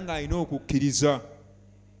 era ng'alina okukkiriza.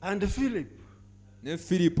 and Philip, Ne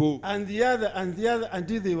Firipo and the other,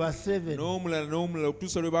 until they were 7. n'omulala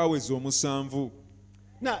okutuusa lwe baaweza 7.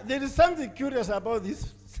 Now, there is something curious about these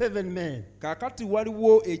 7 men. Kaakati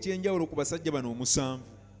waliwo ekyenjawulo ku basajja bano 7.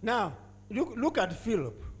 Now, look at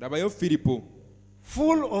Philip, Labayo Firipo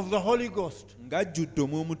full of the Holy Ghost. ng'ajjudde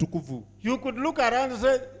omwoyo mutukuvu. You could look around and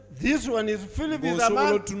say, this one is Philip is a Ng'osobola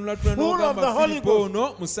man otunula full of the n'ogamba Holy Firipo Ghost.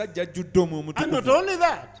 ono musajja ajjudde omwoyo And not mutukuvu. only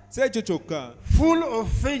that, Si ekyo kyokka full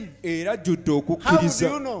of faith. era ajjudde How do okukkiriza.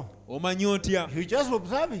 you know? Omanyi otya? You just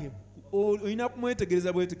observe him. Olina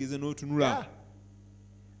kumwetegereza bwetegereze Yeah. n'otunula.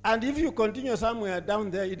 And if you continue somewhere down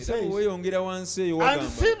there, it Era says, bwe weeyongera wansi eyo and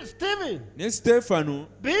wagamba Stephen, ne Steefano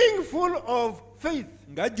being full of faith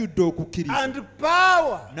ng'ajjudde okukkiriza and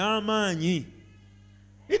power. n'amaanyi.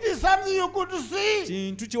 It is something you could see.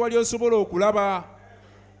 Kintu kye wali osobola okulaba.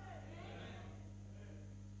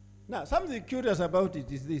 Now, something curious about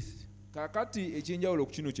it is this. Kaakati ekyenjawulo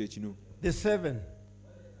ku kino kye kino. The 7.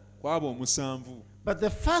 Kwaba 7. But the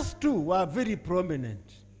first 2 were very prominent.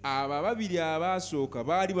 Abo ababiri abaasooka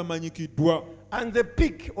baali bamanyikiddwa. And the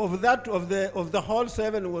peak of the whole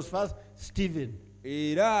 7 was first Stephen.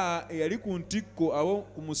 Era eyali ku ntikko abo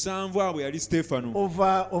ku 7 abo yali Steefano.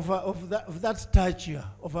 Of that stature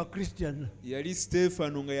of a Christian. Yali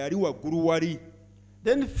Steefano nga yali waggulu wali.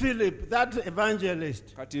 Then Philip, that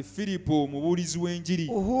evangelist, Kati Firipo omubuulizi w'enjiri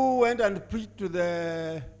who went and preached to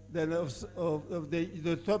the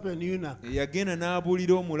Ethiopian eunuch, eyagenda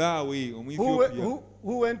n'abuulira omulaawe Omuethiopia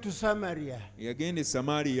who went to Samaria eyagenda e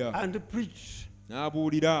Samaliya and preached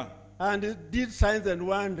n'abuulira and did signs and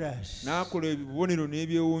wonders. n'akola ebibonero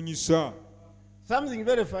n'ebyewuunyisa. Something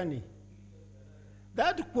very funny.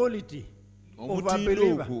 That quality of a Omutindo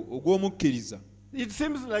believer, ogwo ogw'omukkiriza it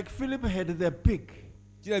seems like Philip had the peak.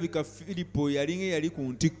 kirabika Firipo yali ng'eyali ku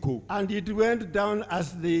ntikko. And it went down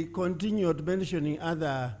as they continued mentioning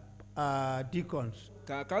other deacons.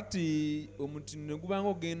 Kaakati omutindo ne gubanga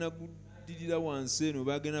ogenda guddirira wansi eno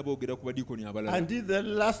bagenda boogera ku badiikoni abalala. Until the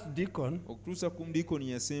last deacon Okutuusa ku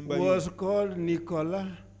diikoni yasembayo was called Nicola,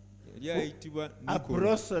 yali ayitibwa a Nikola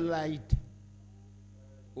proselyte.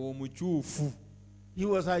 omukyufu. He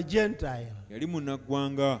was a Gentile. Yali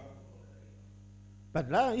munnaggwanga. But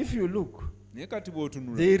now, if you look, Naye kati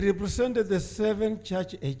bw'otunula they represented the 7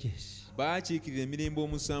 church ages, baakiikirira emirembe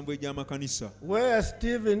 7 egy'amakanisa. where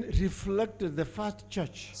Stephen reflected the first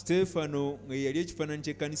church. Steefano nga yali ekifaananyi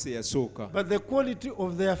ky'ekkanisa eyasooka. But the quality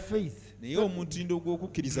of their faith, Naye omutindo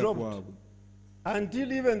gw'okukkiriza dropped. kwabwe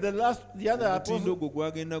until even the other omutindo apostles, ogwo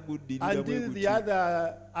gwagenda guddirira bwe until the guti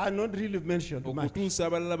other are not really mentioned much, okutuusa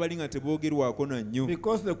abalala bali nga teboogerwako na nnyo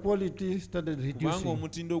because the quality started kubanga reducing.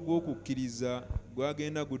 omutindo gw'okukkiriza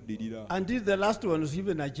gwagenda guddirira. Until the last one was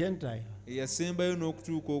even a Gentile, Eyasembayo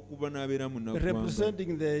n'okutuuka okuba n'abeera munnaggwanga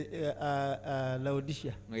representing the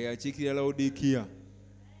Laodicea. nga yakiikirira Lawodikiya.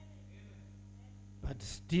 But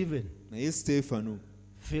Stephen, Naye Steefano,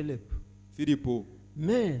 Philip, Firipo,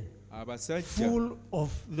 men abasajja full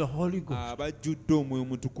of the Holy Ghost, abajjudde omwoyo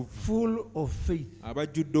mutukuvu, full of faith.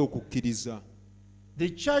 abajjudde okukkiriza. the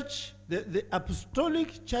church, the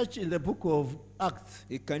apostolic church in the book of Acts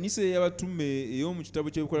ekkanisa ey'abatume ey'omu kitabo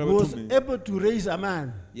ky'ebikola was abatume able to raise a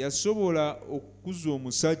man. yasobola okukuza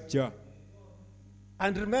omusajja.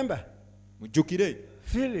 And remember, mujjukire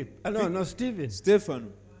Stephen Stefano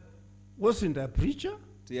wasn't a preacher,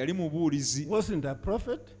 teyali mubuulizi, wasn't a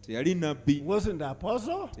prophet, teyali nabbi, wasn't an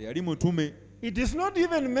apostle. teyali mutume. It is not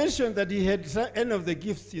even mentioned that he had any of the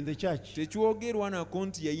gifts in the church. Tekyogerwa nako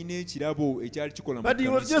nti yalina ekirabo ekyali kikola mu But he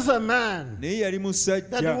was kkanisa. just a man Naye yali that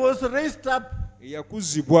musajja was raised up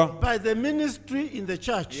eyakuzibwa by the ministry in the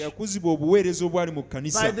church, eyakuzibwa obuweereza obwali mu by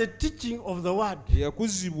kkanisa, the teaching of the word,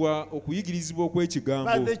 eyakuzibwa okuyigirizibwa by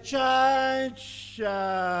okw'ekigambo, the church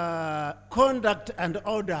conduct and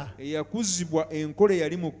order, eyakuzibwa enkola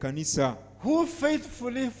eyali mu kkanisa, who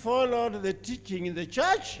faithfully followed the teaching in the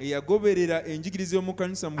church eyagoberera enjigiriza y'omu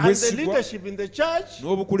kkanisa mu and the bwesigwa leadership in the church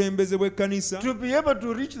n'obukulembeze bw'ekkanisa, to be able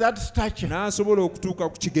to reach that stature. n'asobola okutuuka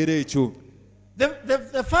ku kigero ekyo.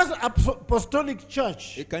 The first apostolic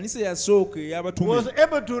church Ekkanisa eyasooka was ey'abatume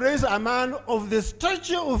able to raise a man of the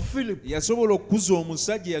stature of Philip. yasobola okukuza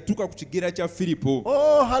omusajja eyatuuka ku kigera kya Firipo.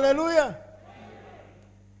 Oh, hallelujah.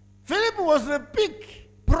 Philip was the peak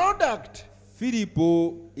product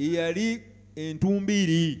Firipo eyali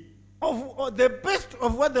entumbiiri, of the best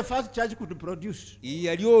of what the first church could produce.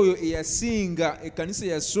 yali oyo eyasinga ekkanisa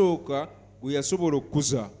eyasooka gwe yasobola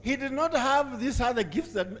okukuza. He did not have these other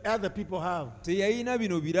gifts that other people have. Teyalina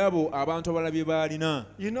bino birabo abantu abalala bye baalina.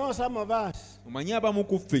 You know, some of us, Omanyi abamu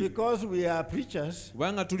ku ffe because we are preachers,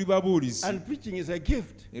 kubanga tuli babuulizi and preaching is a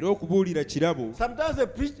gift. era okubuulira kirabo. Sometimes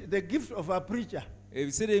the gift of a preacher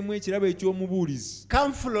Ebiseera ebimu ekirabo eky'omubuulizi,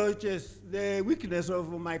 camouflages the weakness of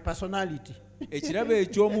my personality. ekirabo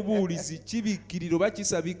eky'omubuulizi kibikkirira oba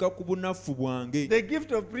kisabika ku bunafu bwange. The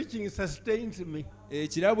gift of preaching sustains me.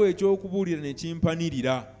 Ekirabo eky'okubuulira ne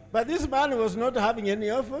kimpanirira. But this man was not having any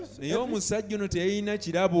office. Naye omusajja ono teyalina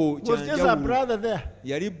kirabo Was just a kyanjawulo. brother there,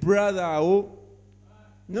 Yali brother awo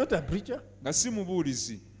not a preacher. nga si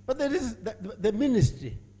mubuulizi, But there is the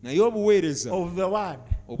ministry naye obuweereza of the word,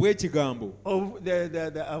 obw'ekigambo of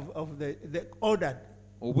the ordered,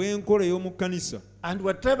 obw'enkola ey'omu kkanisa and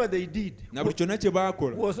whatever they did na buli kyonna kye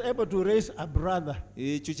baakola, was able to raise a brother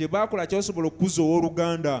ekyo kye baakola kyasobola okukuza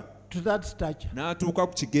owooluganda to that stature. n'atuuka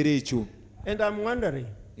ku kigero ekyo. And I'm wondering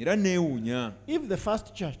Era neewuunya if the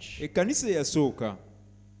first church, ekkanisa eyasooka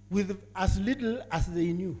with as little as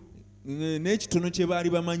they knew, n'ekitono kye baali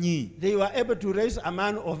bamanyi, they were able to raise a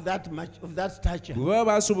man of that stature. bwe baba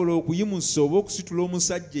baasobola okuyimusa oba okusitula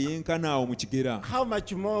omusajja eyenkana awo mu kigera, How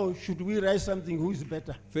much more should we raise something who is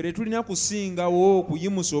better? fere tulina kusingawo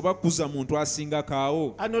okuyimusa oba kuza muntu asingako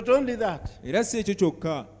awo. And not only that, Era si ekyo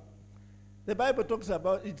kyokka, the Bible talks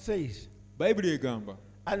about, it says, bayibuli egamba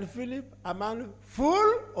and Philip, a man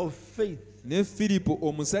full of faith ne Firipo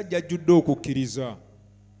omusajja ajjudde okukkiriza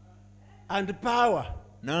and power.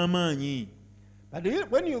 n'amaanyi. But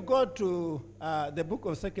when you go to the book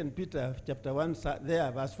of 2 Peter, chapter 1,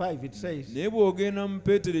 there, verse 5, it says, Naye bw'ogenda mu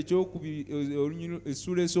Peetero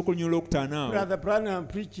essuula esooka olunyolo olwokutaano awo, Brother Branham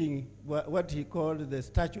preaching what he called the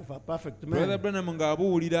statue of a perfect Brother man. Branham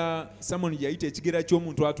ng'abuulira Samoni yayita ekigera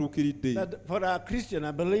ky'omuntu atuukiridde. That for a Christian,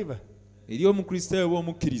 a believer, Eri omukristaayo oba you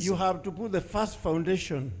omukkiriza have to put the first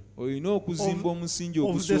foundation olina okuzimba omusingi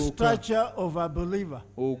of the ogusooka stature of a believer.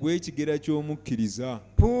 ogw'ekigera ky'omukkiriza.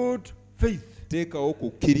 Put faith, Teekawo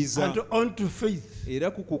kukkiriza, and onto faith,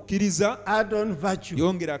 era ku kukkiriza add on virtue,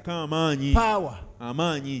 yongerako amaanyi, power,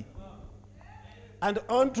 and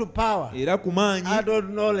onto power, era ku maanyi add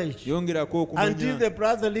on knowledge, yongerako until okumanya, the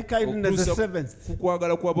brotherly kindness, the okutuusa seventh. ku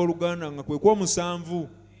kwagala kw'abooluganda nga kwe kw'omusanvu.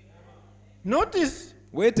 Notice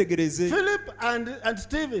Weetegereze Philip and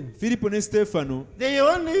Stephen, Firipo ne Stefano they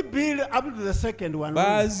only build up to the second one.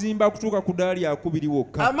 baazimba kutuuka ku ddaali akubiri A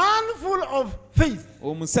wokka. man full of faith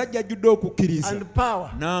Omusajja ajjudde okukkiriza and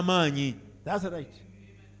power. n'amaanyi. That's right.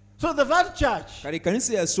 So the first church Kale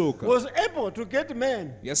ekkanisa eyasooka was able to get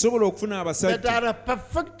men yasobola okufuna that abasajja are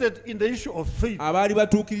perfected in the issue of faith abaali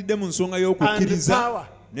batuukiridde mu nsonga and y'okukkiriza power.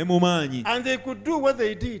 ne mu maanyi, And they could do what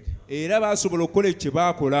they did. era baasobola okukola ekyo kye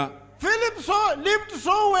baakola. Philip lived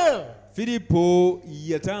so well, Firipo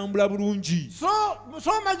yatambula bulungi,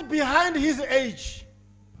 so much behind his age.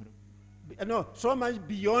 No, so much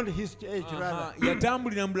beyond his age, rather.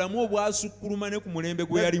 yatambulira mu bulamu obwasukkuluma ne ku mulembe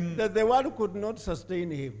gwe yalimu, That the world could not sustain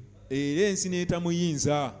him. era ensi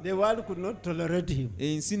n'etamuyinza, The world could not tolerate him.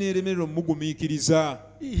 ensi n'eremerera omugumiikiriza.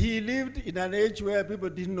 He lived in an age where people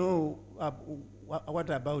didn't know what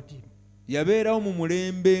about him. Yabeerawo mu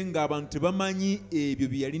mulembe ng'abantu tebamanyi ebyo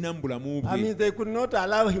bye yalina mu bulamu I mean, bwe, they could not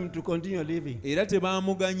allow him to continue living. era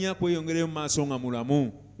tebaamuganya kweyongerayo mu maaso nga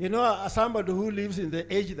mulamu. You know, somebody who lives in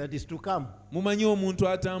the age that is to come. mumanyi omuntu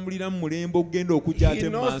atambulira mu mulembe ogenda okujja He ate mu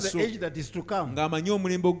knows maaso the age that is to come. ng'amanyi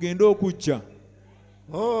omulembe ogenda okujja.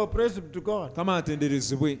 Oh, praise be to God. Kama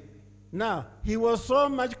atenderezebwe. Now, he was so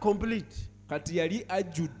much complete. Kati yali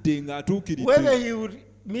ajjudde Whether ng'atuukiridde. he would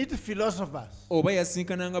meet philosophers, Oba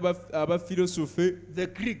yasinkananga abafilosofe, the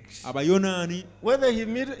Greeks, abayonaani, whether he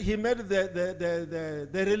met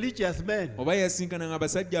the religious men, oba yasinkananga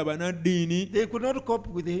abasajja abanaddiini they could not cope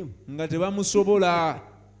with him. nga tebamusobola.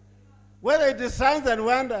 Whether it is signs and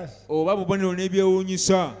wonders, Oba bubonero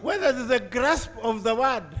n'ebyewuunyisa, whether it is a grasp of the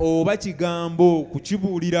word, oba kigambo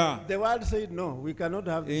kukibuulira. the world said, no, we cannot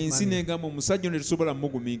have this Ensi money. n'egamba omusajja ono tetusobola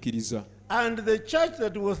mugumiikiriza. And the church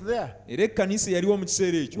that was there Era ekkanisa eyaliwo mu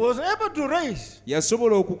kiseera ekyo was able to raise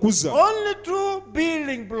yasobola okukuza only 2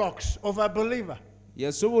 building blocks of a believer.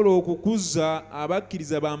 yasobola okukuza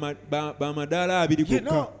abakkiriza b'amadaala abiri You gokka.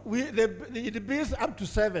 know, it builds up to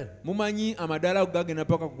 7. Mumanyi amadaala ago gagenda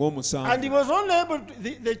paka ku And g'omusanvu. he was only able to,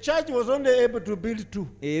 the church was only able to build 2.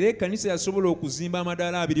 Era ekkanisa yasobola okuzimba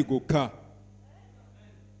amadaala abiri gokka.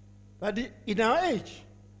 But in our age,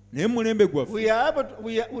 Naye mu mulembe gwaffe we are able to,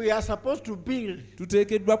 we are supposed to build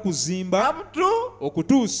tuteekeddwa kuzimba up to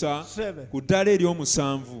okutuusa 7. ku ddaala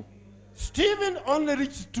ery'omusanvu. Stephen only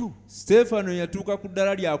reached 2. Siteefano yatuuka ku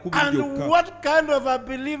ddaala lya kubiri And lyokka. what kind of a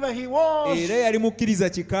believer he was! Era yali mukkiriza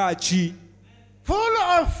kika ki? Full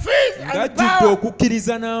of faith and Ng'ajjudde power.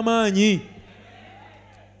 okukkiriza n'amaanyi.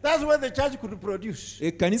 That's what the church could produce.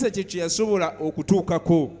 Ekkanisa kye kye yasobola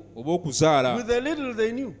okutuukako oba okuzaala With the little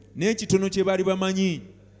they knew. n'ekitono kye baali bamanyi.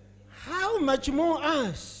 How much more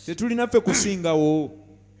us? Tetulina ffe kusingawo.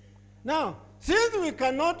 Now, since we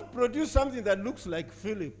cannot produce something that looks like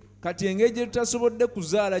Philip, Kati engeri gye tutasobodde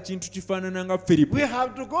kuzaala kintu kifaanana nga Firipo, we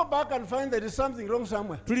have to go back and find there is something wrong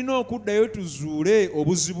somewhere. tulina okuddayo tuzuule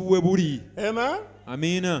obuzibu bwe buli. Amen?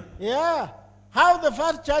 Amiina. Yeah. How the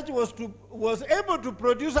first church was able to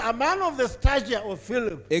produce a man of the stature of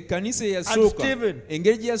Philip. Ekkanisa eyasooka Stephen.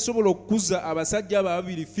 engeri gye yasobola okukuza abasajja abo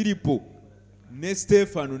ababiri Firipo ne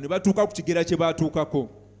Siteefano ne batuuka ku kigera kye baatuukako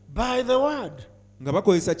By the word. nga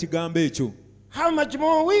bakozesa kigambo ekyo. How much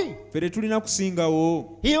more we? Ffe tetulina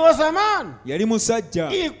kusingawo. He was a man Yali musajja.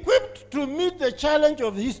 equipped to meet the challenge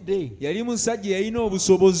of his day. Yali musajja yalina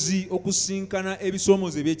obusobozi okusinkana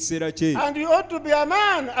ebisoomoozo eby'ekiseera kye. And you ought to be a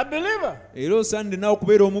man, a believer, Era osaanidde naawe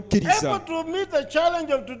okubeera omukkiriza able to meet the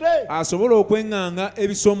challenge of today. asobola okweŋŋanga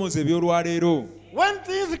ebisoomoozo eby'olwaleero. When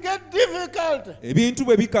things get difficult, Ebintu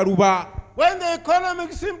bwe bikaluba, when the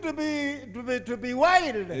economic seems to be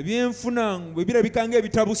wild, ebyenfuna bwe birabika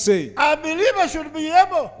ng'ebitabuse, a believer should be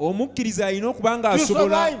able omukkiriza alina okuba nga to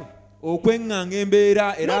asobola survive. okweŋŋanga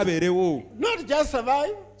embeera era abeerewo. Not just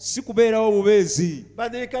survive, Si kubeerawo bubeezi,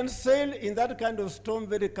 but they can sail in that kind of storm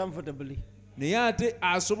very comfortably. naye ate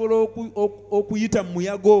asobola okuyita mu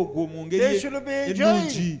muyaga ogwo mu ngeri They should be enjoying.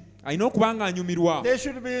 ennungi. Alina okuba nga anyumirwa. They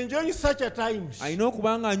should be enjoying such a times. Alina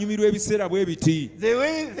okuba nga anyumirwa ebiseera bwe biti. The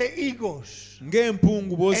way the eagles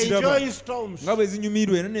Ng'empungu bw'oziraba enjoy storms. nga bwe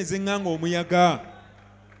zinyumirwa era ne zeŋŋanga omuyaga.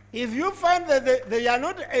 If you find that they are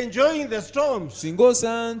not enjoying the storms, Singa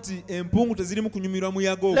osanga nti empungu tezirimu kunyumirwa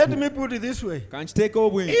muyaga let ogwo, me put it this way. kankiteekewo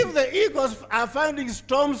bwe nti If the eagles are finding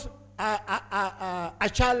storms a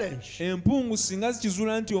challenge, empungu singa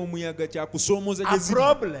zikizuula nti omuyaga kyakusoomooza gye a ziri,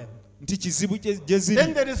 problem, nti kizibu gye then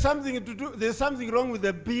ziri, there is something to do. There's something wrong with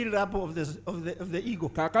the build-up of the eagle.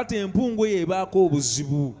 kaakati empungu eyo ebaako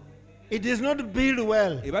obuzibu, It is not built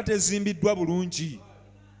well eba tezimbiddwa bulungi,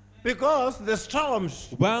 because the storms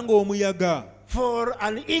kubanga omuyaga for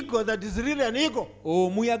an eagle that is really an eagle,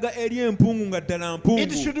 omuyaga eri empungu nga ddala it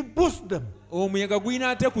mpungu, should boost them omuyaga gulina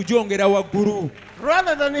ate kugyongera waggulu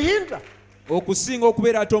rather than hinder. okusinga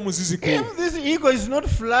okubeera ate omuziziko. If this eagle is not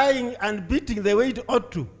flying and beating the way it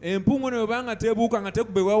ought to, Empungu ne bweba nga tebuuka nga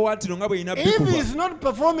tekube wawaatiro nga bwe erina if bikuba, it's not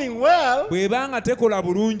performing well, bw'eba nga tekola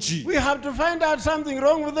bulungi, we have to find out something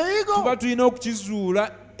wrong with the tuba eagle. tulina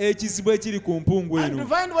okukizuula ekizibu ekiri ku mpungu And to eno.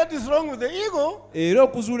 find what is wrong with the eagle, Era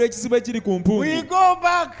okuzuula ekizibu ekiri ku we mpungu, go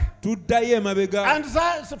back tuddayo emabega and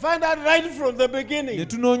find out right from the ne beginning.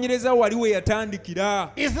 tunoonyereza wali we yatandikira.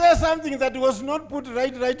 Is there something that was not put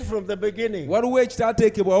right from the beginning? Waliwo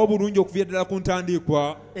ekitaateekebwawo bulungi okuviira ddala ku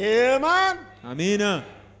ntandikwa. Amen. Amiina.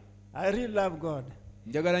 I really love God.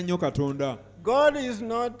 Njagala nnyo Katonda. God is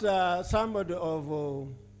not somebody of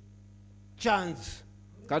chance.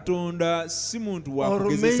 Katonda si muntu wa Or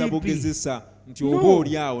kugezesa maybe. bugezesa nti No. oba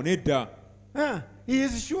oli awo, nedda. He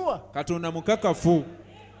is sure. Katonda mukakafu.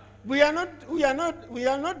 We are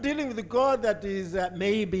not dealing with God that is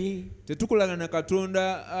maybe. tetukolagana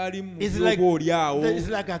katonda ali mu It's like, byoba oli awo it's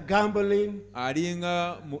like a gambling.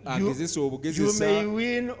 alinga agezesa You may obugezesa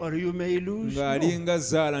win or you may lose. No. ng'alinga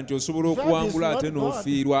zaala nti osobola That okuwangula is ate not God.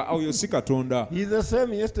 n'ofiirwa awo yo si katonda He's the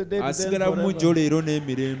same yesterday, today, and asigala forever. mujjo leero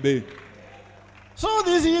n'emirembe So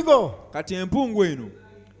this ego, kati empungu eno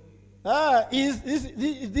is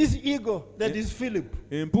this ego that is Philip.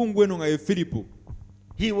 empungu eno nga ye firipo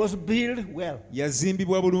He was built well.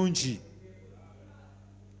 yazimbibwa bulungi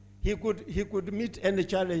He could meet any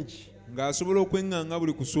challenge ng'asobola okweŋŋanga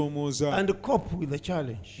buli kusoomooza and cope with the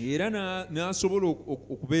challenge. era n'asobola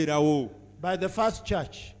okubeerawo By the first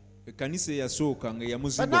church. ekkanisa eyasooka nga But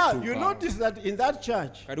yamuzimba now you okutuuka notice that in that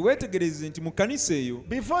church, kati weetegereze nti mu kkanisa eyo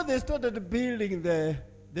before they started building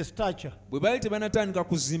the stature bwe baali tebanatandika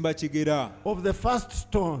kuzimba kigera of the first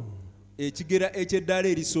stone, ekigera eky'eddaala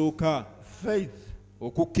erisooka faith,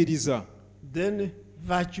 okukkiriza then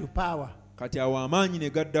virtue, power, kati awo amaanyi ne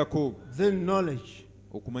gaddako then knowledge.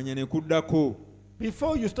 okumanya ne kuddako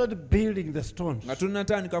Before you start building the stones, nga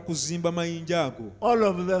tonnatandika kuzimba mayinja ago all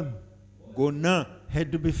of them gonna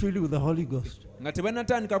had to be filled with the Holy Ghost. nga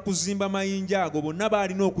tebannatandika kuzimba mayinja ago bonna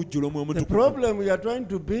baalina okujjula omwoyo The mutukuvu problem we are trying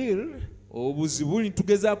to build obuzibu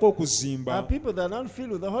tugezaako are okuzimba people that are not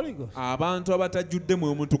filled with the Holy Ghost. abantu abatajjudde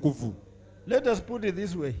mwoyo mutukuvu Let us put it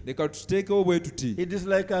this way. leka tuteekewo bwe tuti It is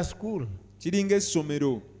like a school. kiringa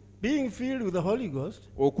essomero Being filled with the Holy Ghost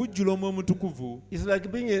okujjula omwoyo mutukuvu is like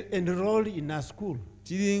being enrolled in a school.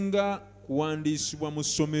 kiringa kuwandiisibwa mu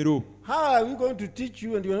ssomero How are we going to teach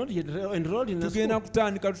you and you are not yet enrolled in a tugenda school?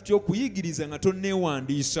 kutandika tutya okuyigiriza nga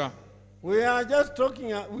tonneewandiisa We are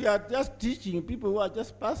just teaching people who are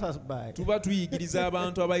just passers by. tuba tuyigiriza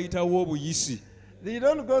abantu abayitawo obuyisi They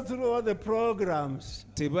don't go through all the programs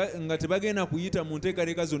nga tebagenda kuyita mu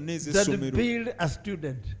nteekateeka zonna that ez'essomero build a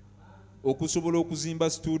student. okusobola okuzimba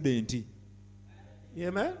studenti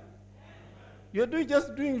Amen? You're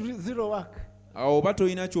just doing zero work. awo oba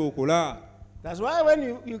tolina kyokola That's why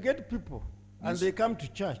when you get people and they come to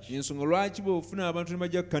church, ensonga lwaki bw'ofuna abantu ne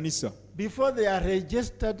bajja kkanisa before they are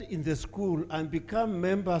registered in the school and become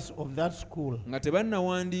members of that school, nga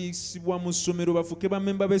tebannawandiisibwa mu ssomero bafuke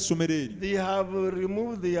bamemba b'essomero eryo they have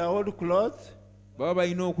removed their old clothes, baba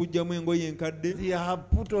balina okuggyamu engoye enkadde they have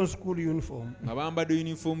put on school uniform, nga bambadde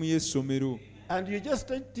yunifoomu y'essomero and you just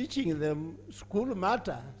start teaching them school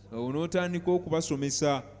matters. awo n'otandika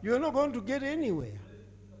okubasomesa You're not going to get anywhere.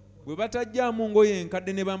 bwe batajjaamu ngoye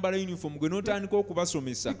enkadde ne bambala yunifoomu gwe n'otandika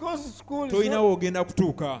okubasomesa Because school tolinawo ogenda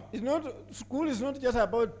kutuuka school is not just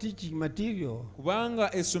about teaching material.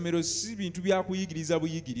 kubanga essomero si bintu bya kuyigiriza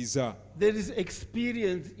buyigiriza There is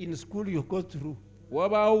experience in school you go through.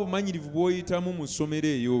 wabaawo obumanyirivu bw'oyitamu mu ssomero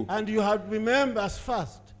eyo And you have to be members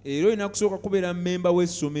first. era olina kusooka kubeera mmemba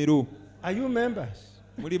w'essomero Are you members?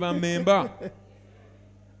 muli bammemba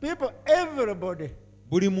People, everybody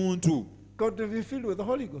buli muntu got to be filled with the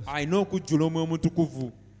Holy Ghost. alina okujjula omwoyo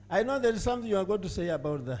mutukuvu I know there is something you are going to say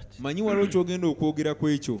about that. manyi waliwo kyogenda okwogera ku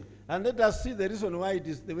ekyo And let us see the reason why it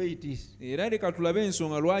is the way it is. era leka tulabe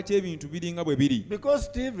ensonga lwaki ebintu biringa bwe biri Because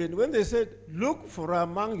Stephen, when they said, look for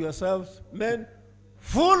among yourselves men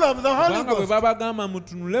full of the Holy kubanga bwe Ghost, babagamba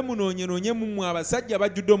mutunule munoonyenoonye mummwe abasajja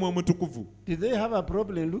bajjudde omwoyo mutukuvu did they have a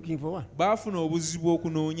problem looking for one? baafuna obuzibu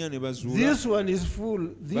okunoonya ne bazuula This one is full.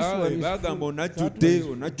 This one is bagamba full. That onajjudde one is-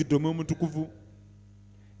 onajjudde omwoyo mutukuvu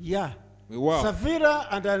Yeah. weewaawo Sapphira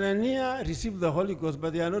and Ananias received the Holy Ghost,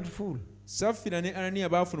 but they are not full. safira ne ananiya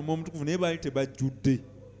baafuna omwoyo mutukuvu naye baali tebajjudde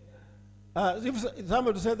If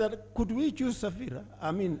somebody said that, could we choose Sapphira?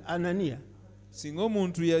 I mean, Ananias. singa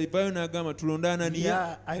omuntu yavaayo n'agamba tulonde ananiya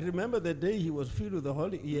Yeah, I remember the day he was filled with the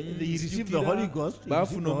Holy. He received the Holy Ghost. He received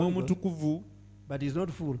baafuna the omwoyo Holy Ghost, mutukuvu but he's not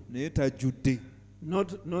full. naye tajjudde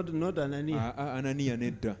Not Ananias. ananiya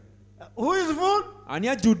nedda Who is full? ani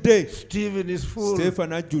ajjudde Stephen is full.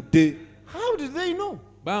 Steefano ajjudde How did they know?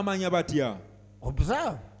 baamanya batya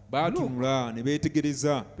Observe. Look. baatunula ne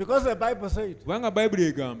beetegereza Because the Bible said, kubanga bayibuli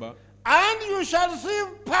egamba and you shall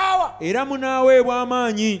receive power. era munaaweebwa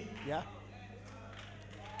amaanyi Yeah.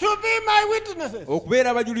 To be my witnesses.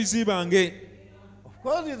 okubeera abajulizi bange Of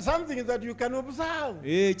course, it's something that you can observe.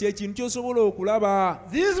 kyekintu ky'osobola okulaba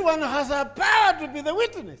This one has a power to be the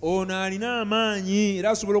witness. ono alina amaanyi era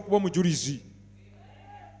asobola okuba omujulizi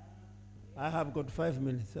I have got 5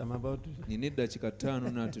 minutes. I'm about to. nina eddakiika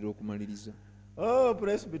 5 naatera okumaliriza Oh,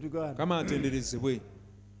 praise be to God. kama atenderezebwe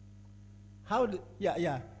How?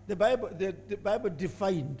 The Bible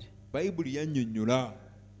defined bayibuli yannyonnyola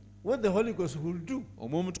what the Holy Ghost will do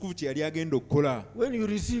omwoyo mutukuvu kye yali agenda okukola when you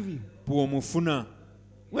receive Him, bw'omufuna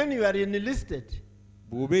when you are enlisted.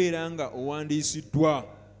 bw'obeera nga owandiisiddwa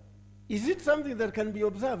Is it something that can be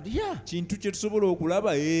observed? Yeah. kintu kye tusobola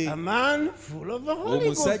okulaba A man full of the Holy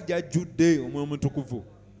Ghost. omusajja ajjudde omwoyo mutukuvu.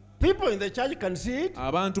 People in the church can see it.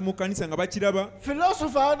 Abantu mu kanisa nga bakiraba,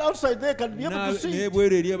 Philosophers outside there can be able to see it.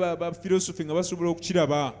 n'ebweru eri ba filosofi nga basobola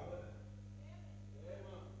okukiraba.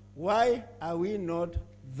 Why are we not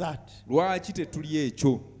that? Lwaki tetuli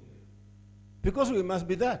ekyo? Because we must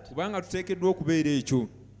be that. Kubanga tuteekeddwa okubeera ekyo.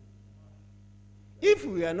 If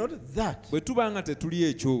we are not that, Bwe tuba nga tetuli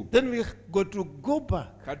ekyo, then we got to go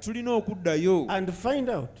back kati tulina okuddayo and find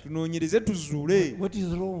out tunoonyereze tuzuule what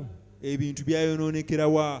is wrong. ebintu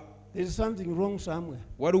byayonoonekerawa. There is something wrong somewhere.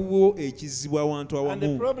 Waliwo ekizibu awantu And the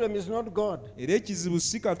awamu, problem is not God. era ekizibu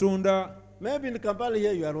si Katonda. Maybe in Kampala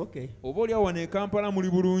here you are okay. Oba oli awo wano e Kampala muli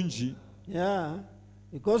bulungi, Yeah.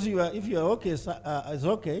 Because if you are okay, it's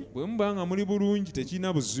okay. bwe muba nga muli bulungi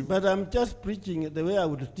tekirina buzibu. But I'm just preaching the way I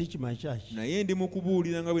would teach my church. Naye ndi mu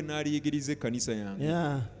kubuulira nga bwe naaliyigiriza ekkanisa yange.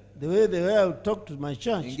 Yeah. The way I would talk to my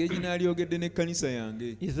church Engeri gye naalyogedde n'ekkanisa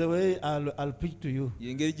yange is the way I'll preach to you.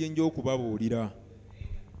 y'engeri gye nja okubabuulira.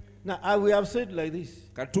 Now, we have said like this.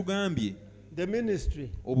 Kati tugambye The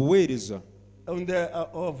ministry obuweereza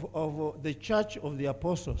of the church of the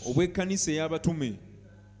apostles obw'ekkanisa ey'abatume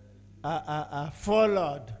are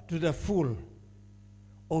followed to the full,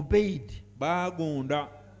 obeyed, baagonda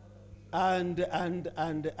and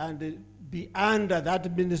be under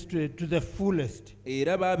that ministry to the fullest,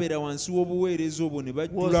 era baabeera wansi w'obuweereza obwo ne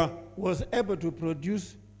bajjula was able to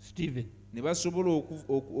produce Stephen. ne basobola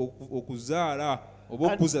okuzaala oba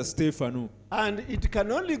okukuza Steefano, And it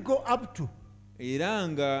can only go up to era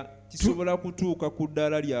nga kisobola kutuuka ku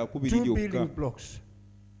ddaala lya kubiri 2 building lyokka, blocks.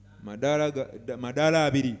 madaala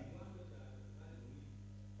abiri.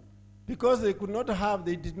 Because they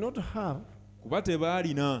did not have Kuba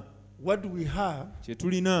tebaalina what we have kye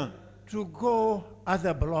tulina to go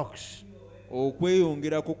other blocks.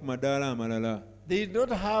 okweyongerako ku madaala amalala. They did not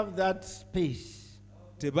have that space.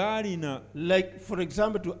 Tebaalina Like, for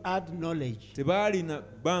example, to add knowledge tebaalina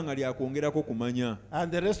bbanga lya kwongerako kumanya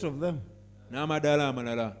and the rest of them. n'amadaala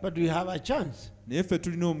amalala. But we have a chance. Naye ffe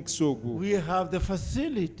tulina omukisa ogwo. We have the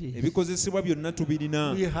facilities. Ebikozesebwa byonna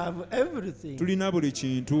tubirina, We have everything. tulina buli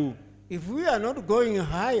kintu. If we are not going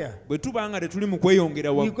higher, Bwe tuba nga tetuli mu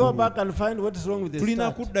kweyongera we go waggulu, back and find what is wrong with the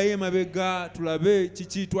tulina start. kuddayo emabega tulabe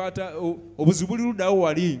kiki obuzibu buli luddawo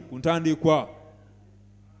wali ku ntandikwa.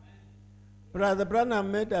 Brother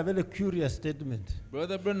Branham made a very curious statement,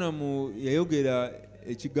 Brother Branham yayogera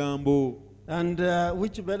ekigambo and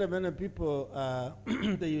which many people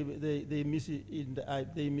they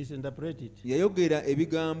misinterpret it. yayogera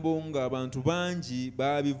ebigambo ng'abantu bangi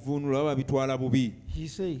baabivvuunula oba babitwala bubi. He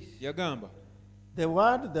says, Yagamba the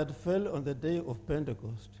word that fell on the day of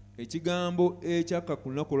Pentecost ekigambo ekyakka ku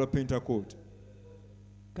lunaku olwa Pentecost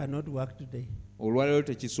cannot work today. olwaleero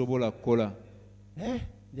tekisobola kukola.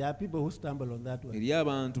 There are people who stumble on that one. Eri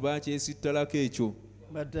abantu bakyesittalako ekyo.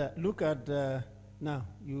 But look at now.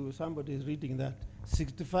 Somebody is reading that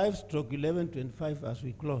 65/1125 as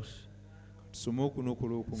we close. Tusome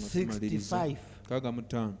okunokola okwo nga tumaliriza. 65.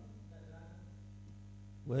 65.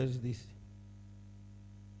 Where is this?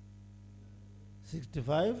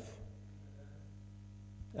 65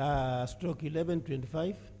 stroke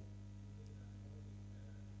 1125.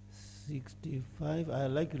 65. I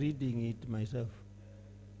like reading it myself.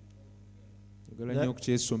 Ogala nnyo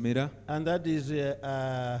okukyesomera. And that is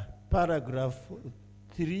paragraph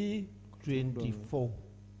 324.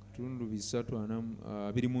 Katundu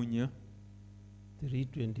 324.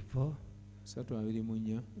 324.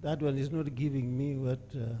 324. That one is not giving me what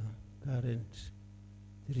current.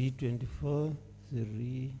 324,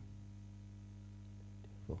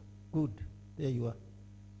 324. Good. There you are.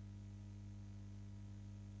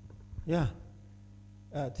 Yeah.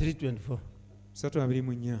 324.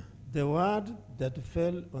 324. The word that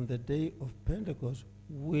fell on the day of Pentecost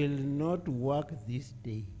will not work this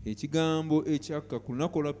day. Ekigambo ekyakka ku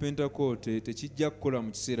lunaku olwa Pentekote tekijja kukola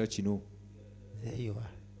mu kiseera kino. There you are.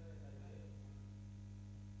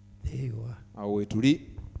 There you are. Awo wetuli.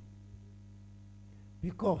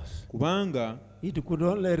 Because Kubanga it could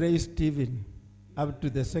only raise Stephen up to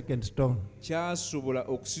the second stone. kyasobola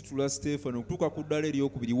okusitula Steefano okutuuka ku ddala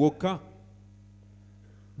eryokubiri wokka.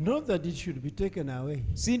 Not that it should be taken away,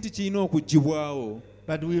 Si nti kirina okuggibwawo,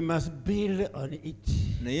 but we must build on it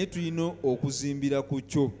naye tulina okuzimbira ku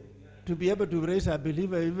kyo to be able to raise a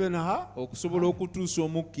believer even higher. okusobola okutuusa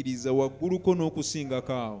omukkiriza wagguluko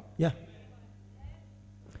n'okusingako awo. Yeah.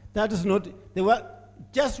 That is not, they were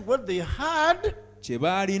just what they had Kye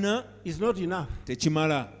baalina is not enough.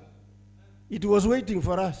 tekimala, It was waiting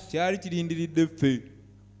for us. kyali kirindiridde ffe.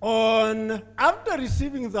 After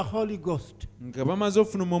receiving the Holy Ghost, nga bamaze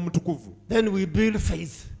ofuna omutukuvu then we build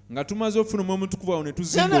faith. nga tumaze ofuna omutukuvu awo ne Then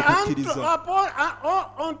tuzimba okukkiriza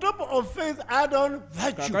on top of faith, add on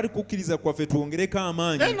virtue. kakati kukkiriza kwaffe twongereko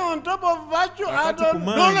amaanyi Then on top of virtue, add kakati ku on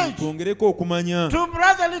maanyi knowledge. twongereko okumanya To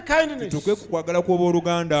brotherly kindness. tutuuke ku kwagala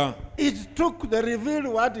kw'obooluganda. It took the revealed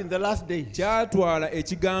word in the last days kyatwala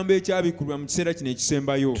ekigambo ekyabikulwa mu kiseera kino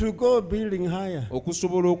ekisembayo to go building higher.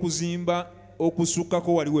 okusobola okuzimba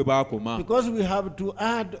okusukkako wali we baakoma, Because we have to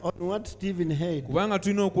add on what Stephen had kubanga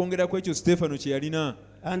tulina okwongera ku ekyo Stefano kye yalina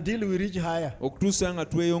until we reach higher. okutuusa nga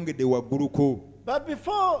tweyongedde wagguluko. But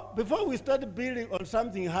before we start building on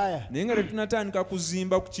something higher, naye nga tetunatandika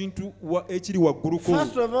kuzimba ku kintu ekiri wagguluko,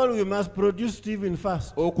 first of all, we must produce Stephen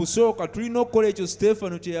first. okusooka tulina okukola ekyo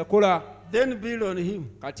Stefano kye yakola, Then build on him.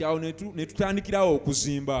 kati awo ne tutandikirawo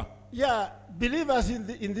okuzimba. Yeah, believers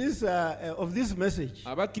in this of this message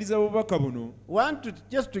abakkiriza b'obubaka buno want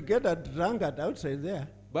to get a drunkard outside there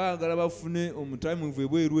baagala bafune omutamivu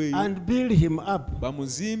ebweru eyo and build him up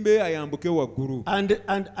bamuzimbe ayambuke waggulu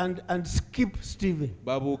and skip Stephen.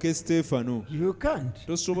 babuuke Stefano. You can't.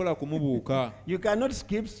 Tosobola kumubuuka, You cannot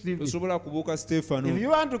skip Stephen. tosobola kubuuka Stefano. If you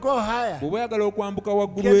want to go higher, bw'oba oyagala okwambuka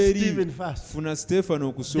waggulu get eri, Stephen first. funa Stefano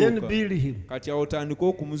Then okusooka, build him. kati awo otandika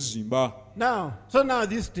okumuzimba. Now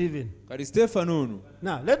this Stephen. kati Stefano ono,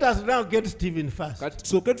 Now let us now get Stephen first. kati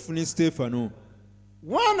tusooke tufune Stefano.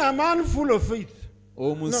 A man full of faith.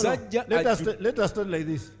 Omusajja Let us start like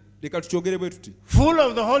this. leka tukyogere bwe tuti, Full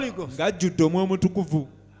of the Holy Ghost. ng'ajjudde Omwoyo Omutukuvu.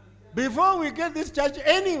 Before we get this church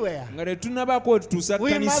anywhere, nga tetunnabako tutuusa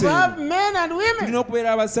we must kkanisa have eno, men and women tulina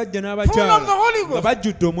okubeera abasajja full of the n'abakyala Holy nga Ghost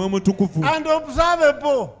bajjudde Omwoyo Omutukuvu, and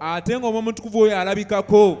observable. ate ng'Omwoyo Omutukuvu oyo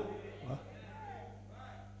alabikako.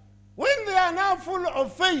 When they are now full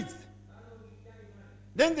of faith,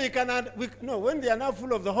 then they can when they are now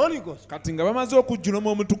full of the Holy Ghost, kati nga bamaze okujjula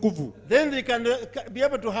Omwoyo Omutukuvu, then they can be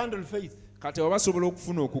able to handle faith. kati abo basobola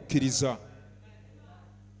okufuna okukkiriza.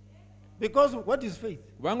 Because what is faith?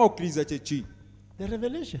 Kubanga okukkiriza kye ki? The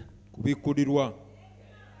revelation. Kubikkulirwa.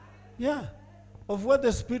 Yeah. Of what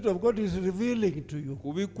the Spirit of God is revealing to you.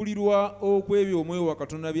 Kubikkulirwa okw'ebyo Omwoyo wa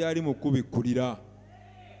Katonda by'ali mu kubikkulira.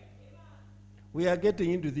 We are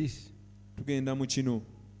getting into this. Tugenda mu kino.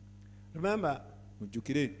 Remember,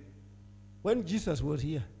 mujjukire, when Jesus was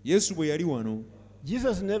here, Yesu bwe yali wano,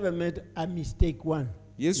 Jesus never made a mistake one.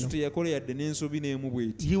 Yesu teyakola yadde n'ensobi n'emu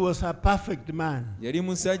bw'eti. He was a perfect man. Yali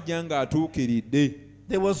musajja ng'atuukiridde.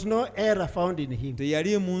 There was no error found in him.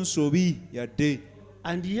 Teyali mu nsobi yadde.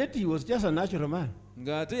 And yet he was just a natural man.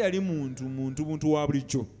 Ng'ate yali muntu wa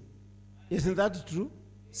bulijjo. Isn't that true?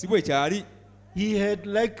 Si bwe kyali. He had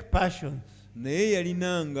like passions Naye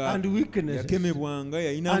yalinanga, and weaknesses yakemebwanga,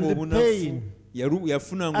 yalinanga and obunafu, pain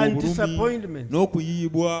yafunanga and obulumi disappointment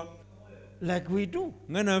n'okuyiibwa like we do.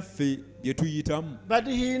 nga naffe bye tuyitamu. But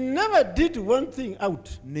he never did one thing out.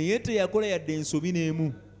 Naye teyakola yadde ensobi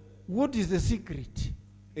n'emu. What is the secret?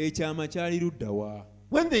 Ekyama kyali ludda wa?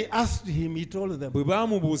 When they asked him, he told them, Bwe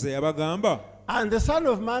baamubuuza yabagamba, and the Son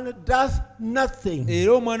of Man does nothing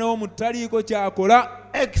era omwana w'omuntu taliiko ky'akola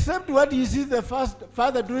except what he sees the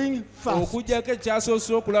Father doing first. okuggyako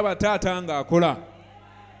ekyasoose okulaba taata ng'akola.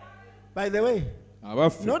 By the way,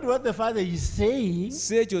 Abaffe not what the Father is saying,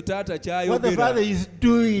 si ekyo taata what the Father ky'ayogera, is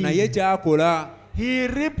doing. naye ky'akola. He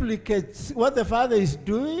replicates what the Father is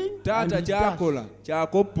doing. And Taata he does. ky'akola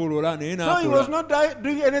kyakoppolola naye So he was n'akola. not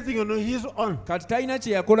doing anything on his own. Kati talina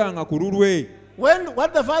kye yakolanga ku lulwe. When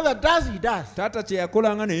what the Father does, he does. Taata kye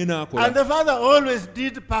yakolanga naye And n'akola. the Father always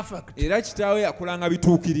did perfect. Era kitaawe yakolanga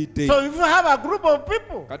bituukiridde. So if you have a group of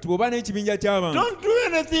people, Kati bw'oba n'ekibinja ky'abantu don't do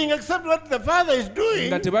anything except what the Father is doing,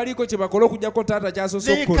 nga tebaliiko kye bakola okuggyako taata ky'asoose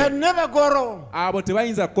they okukola, can never go wrong. abo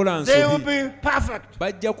tebayinza kukola They will nsobi, be perfect.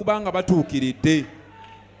 bajja kuba nga batuukiridde.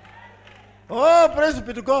 Oh, praise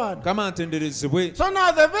be to God. Kama ntenderezebwe. So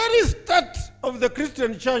now the very start of the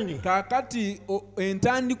Christian journey Kaakati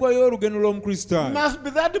entandikwa y'olugendo lw'Omukristaayo must be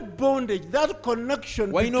that bondage, that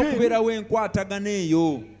connection walina between okubeerawo enkwatagana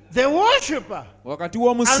eyo the worshipper wakati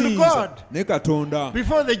w'omusinza And God. ne Katonda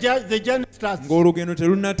before the journey starts. ng'olugendo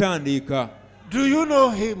terunnatandika. Do you know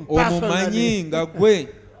him Omumanyi personally? nga gwe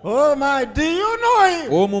Oh my, do you know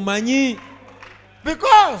him? omumanyi,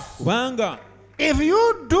 Because kubanga if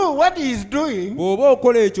you do what he is doing, bw'oba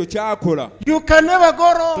okola ekyo ky'akola you can never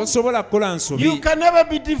go wrong. tosobola kukola You nsobi, can never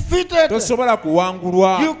be defeated. tosobola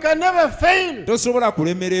kuwangulwa, You can never fail. tosobola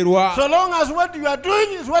kulemererwa. So long as what you are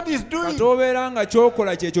doing is what he's doing. Kati obeera nga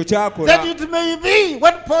ky'okola kyekyo That ky'akola. it may be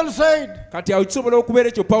what Paul said. Kati awo kisobola okubeera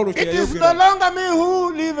ekyo Pawulo kye It is no yayogera, longer me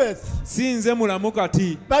who liveth, si nze mulamu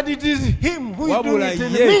kati, but it is him who is doing wabula it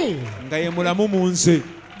in ye me. nga ye mulamu mu nze.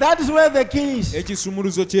 That is where the key is.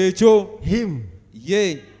 ekisumuluzo kyekyo Him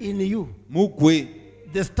ye in you. muggwe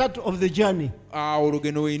The start of the journey. awo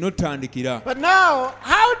olugendo weeyina otutandikira. But now,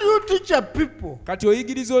 how do you teach a people Kati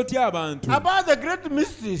oyigiriza otya abantu about the great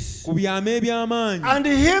mysteries ku byama eby'amaanyi and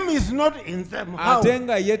him is not in them? How? ate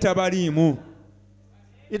nga ye tabaliimu?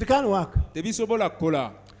 It can't work. Tebisobola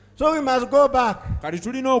kukola. So we must go back Kati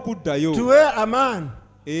tulina okuddayo to where a man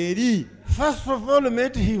eri first of all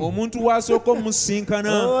met him. omuntu wasooka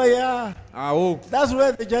omusinkana. Oh yeah. Awo That's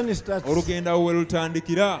where the journey starts. olugendo awo we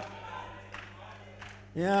lutandikira.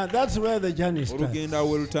 Yeah, that's where the journey starts. olugendo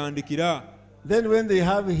awo we lutandikira. Then when they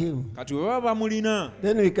have him, Kati bwe baba bamulina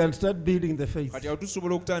then we can start building the faith. kati awo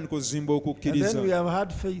tusobola okutandika ozimba And then we okukkiriza. have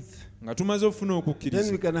had faith. Nga tumaze okufuna Then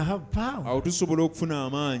okukkiriza we can have power. awo tusobola okufuna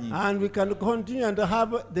amaanyi. And we can continue and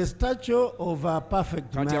have the stature of a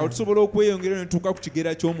perfect Kati awo man. tusobola okweyongera ne tutuuka ku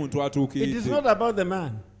kigera ky'omuntu It is atuukiridde. not about the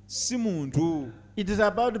man. Si muntu It is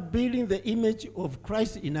about building the image of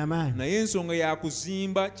Christ in a man. naye ensonga ya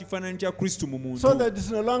kuzimba kifaananyi kya Kristo mu muntu. So that it's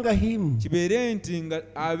no longer him. Kibeere nti nga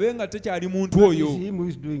abe nga tekyali muntu It's oyo him who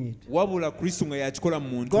is doing it. wabula Kristo nga yakikola mu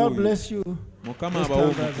muntu God oyo. bless you. Mukama Let's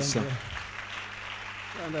abawo stand up and omukisa. pray.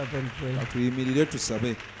 Stand up and pray. Katuyimirire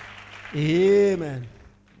tusabe. Amen.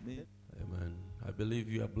 Amen. I believe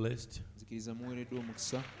you are blessed. Nzikiriza muweereddwa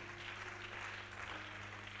omukisa.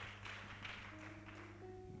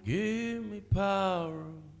 Give me power,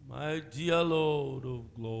 my dear Lord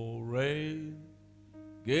of glory.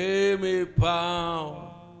 Give me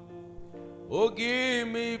power. Oh, give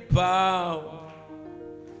me power.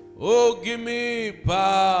 Oh, give me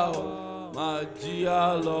power, my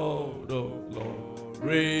dear Lord of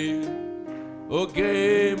glory. Oh,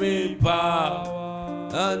 give me power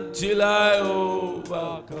until I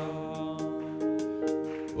overcome.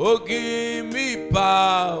 Oh, give me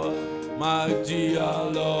power, my dear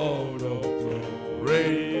Lord of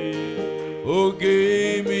glory. Oh,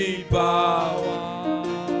 give me power.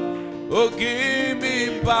 Oh, give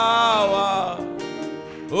me power.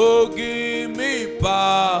 Oh, give me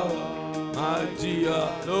power, my dear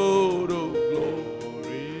Lord of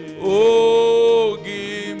glory. Oh,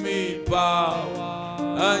 give me power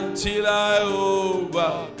until I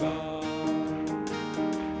overcome.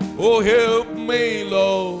 Oh, help me,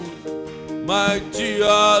 Lord, my dear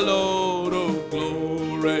Lord of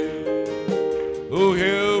glory. Oh,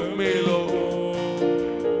 help me, Lord.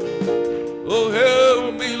 Oh,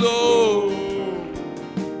 help me, Lord.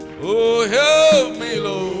 Oh, help me,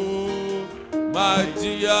 Lord, my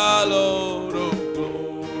dear Lord of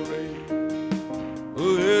glory.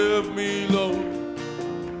 Oh, help me, Lord,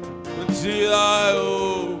 until I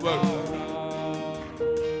overcome.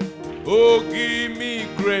 Oh, give me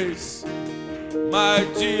grace, my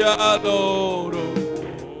dear Lord of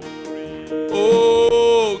glory.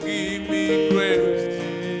 Oh, give me grace.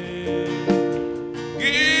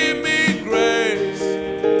 Give me grace.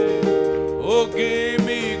 Oh, give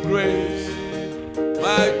me grace,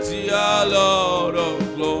 my dear Lord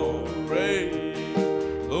of glory.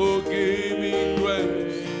 Oh, give me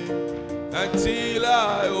grace until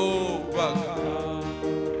I overcome.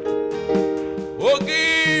 Oh,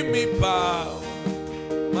 give me power,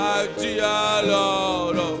 my dear Lord.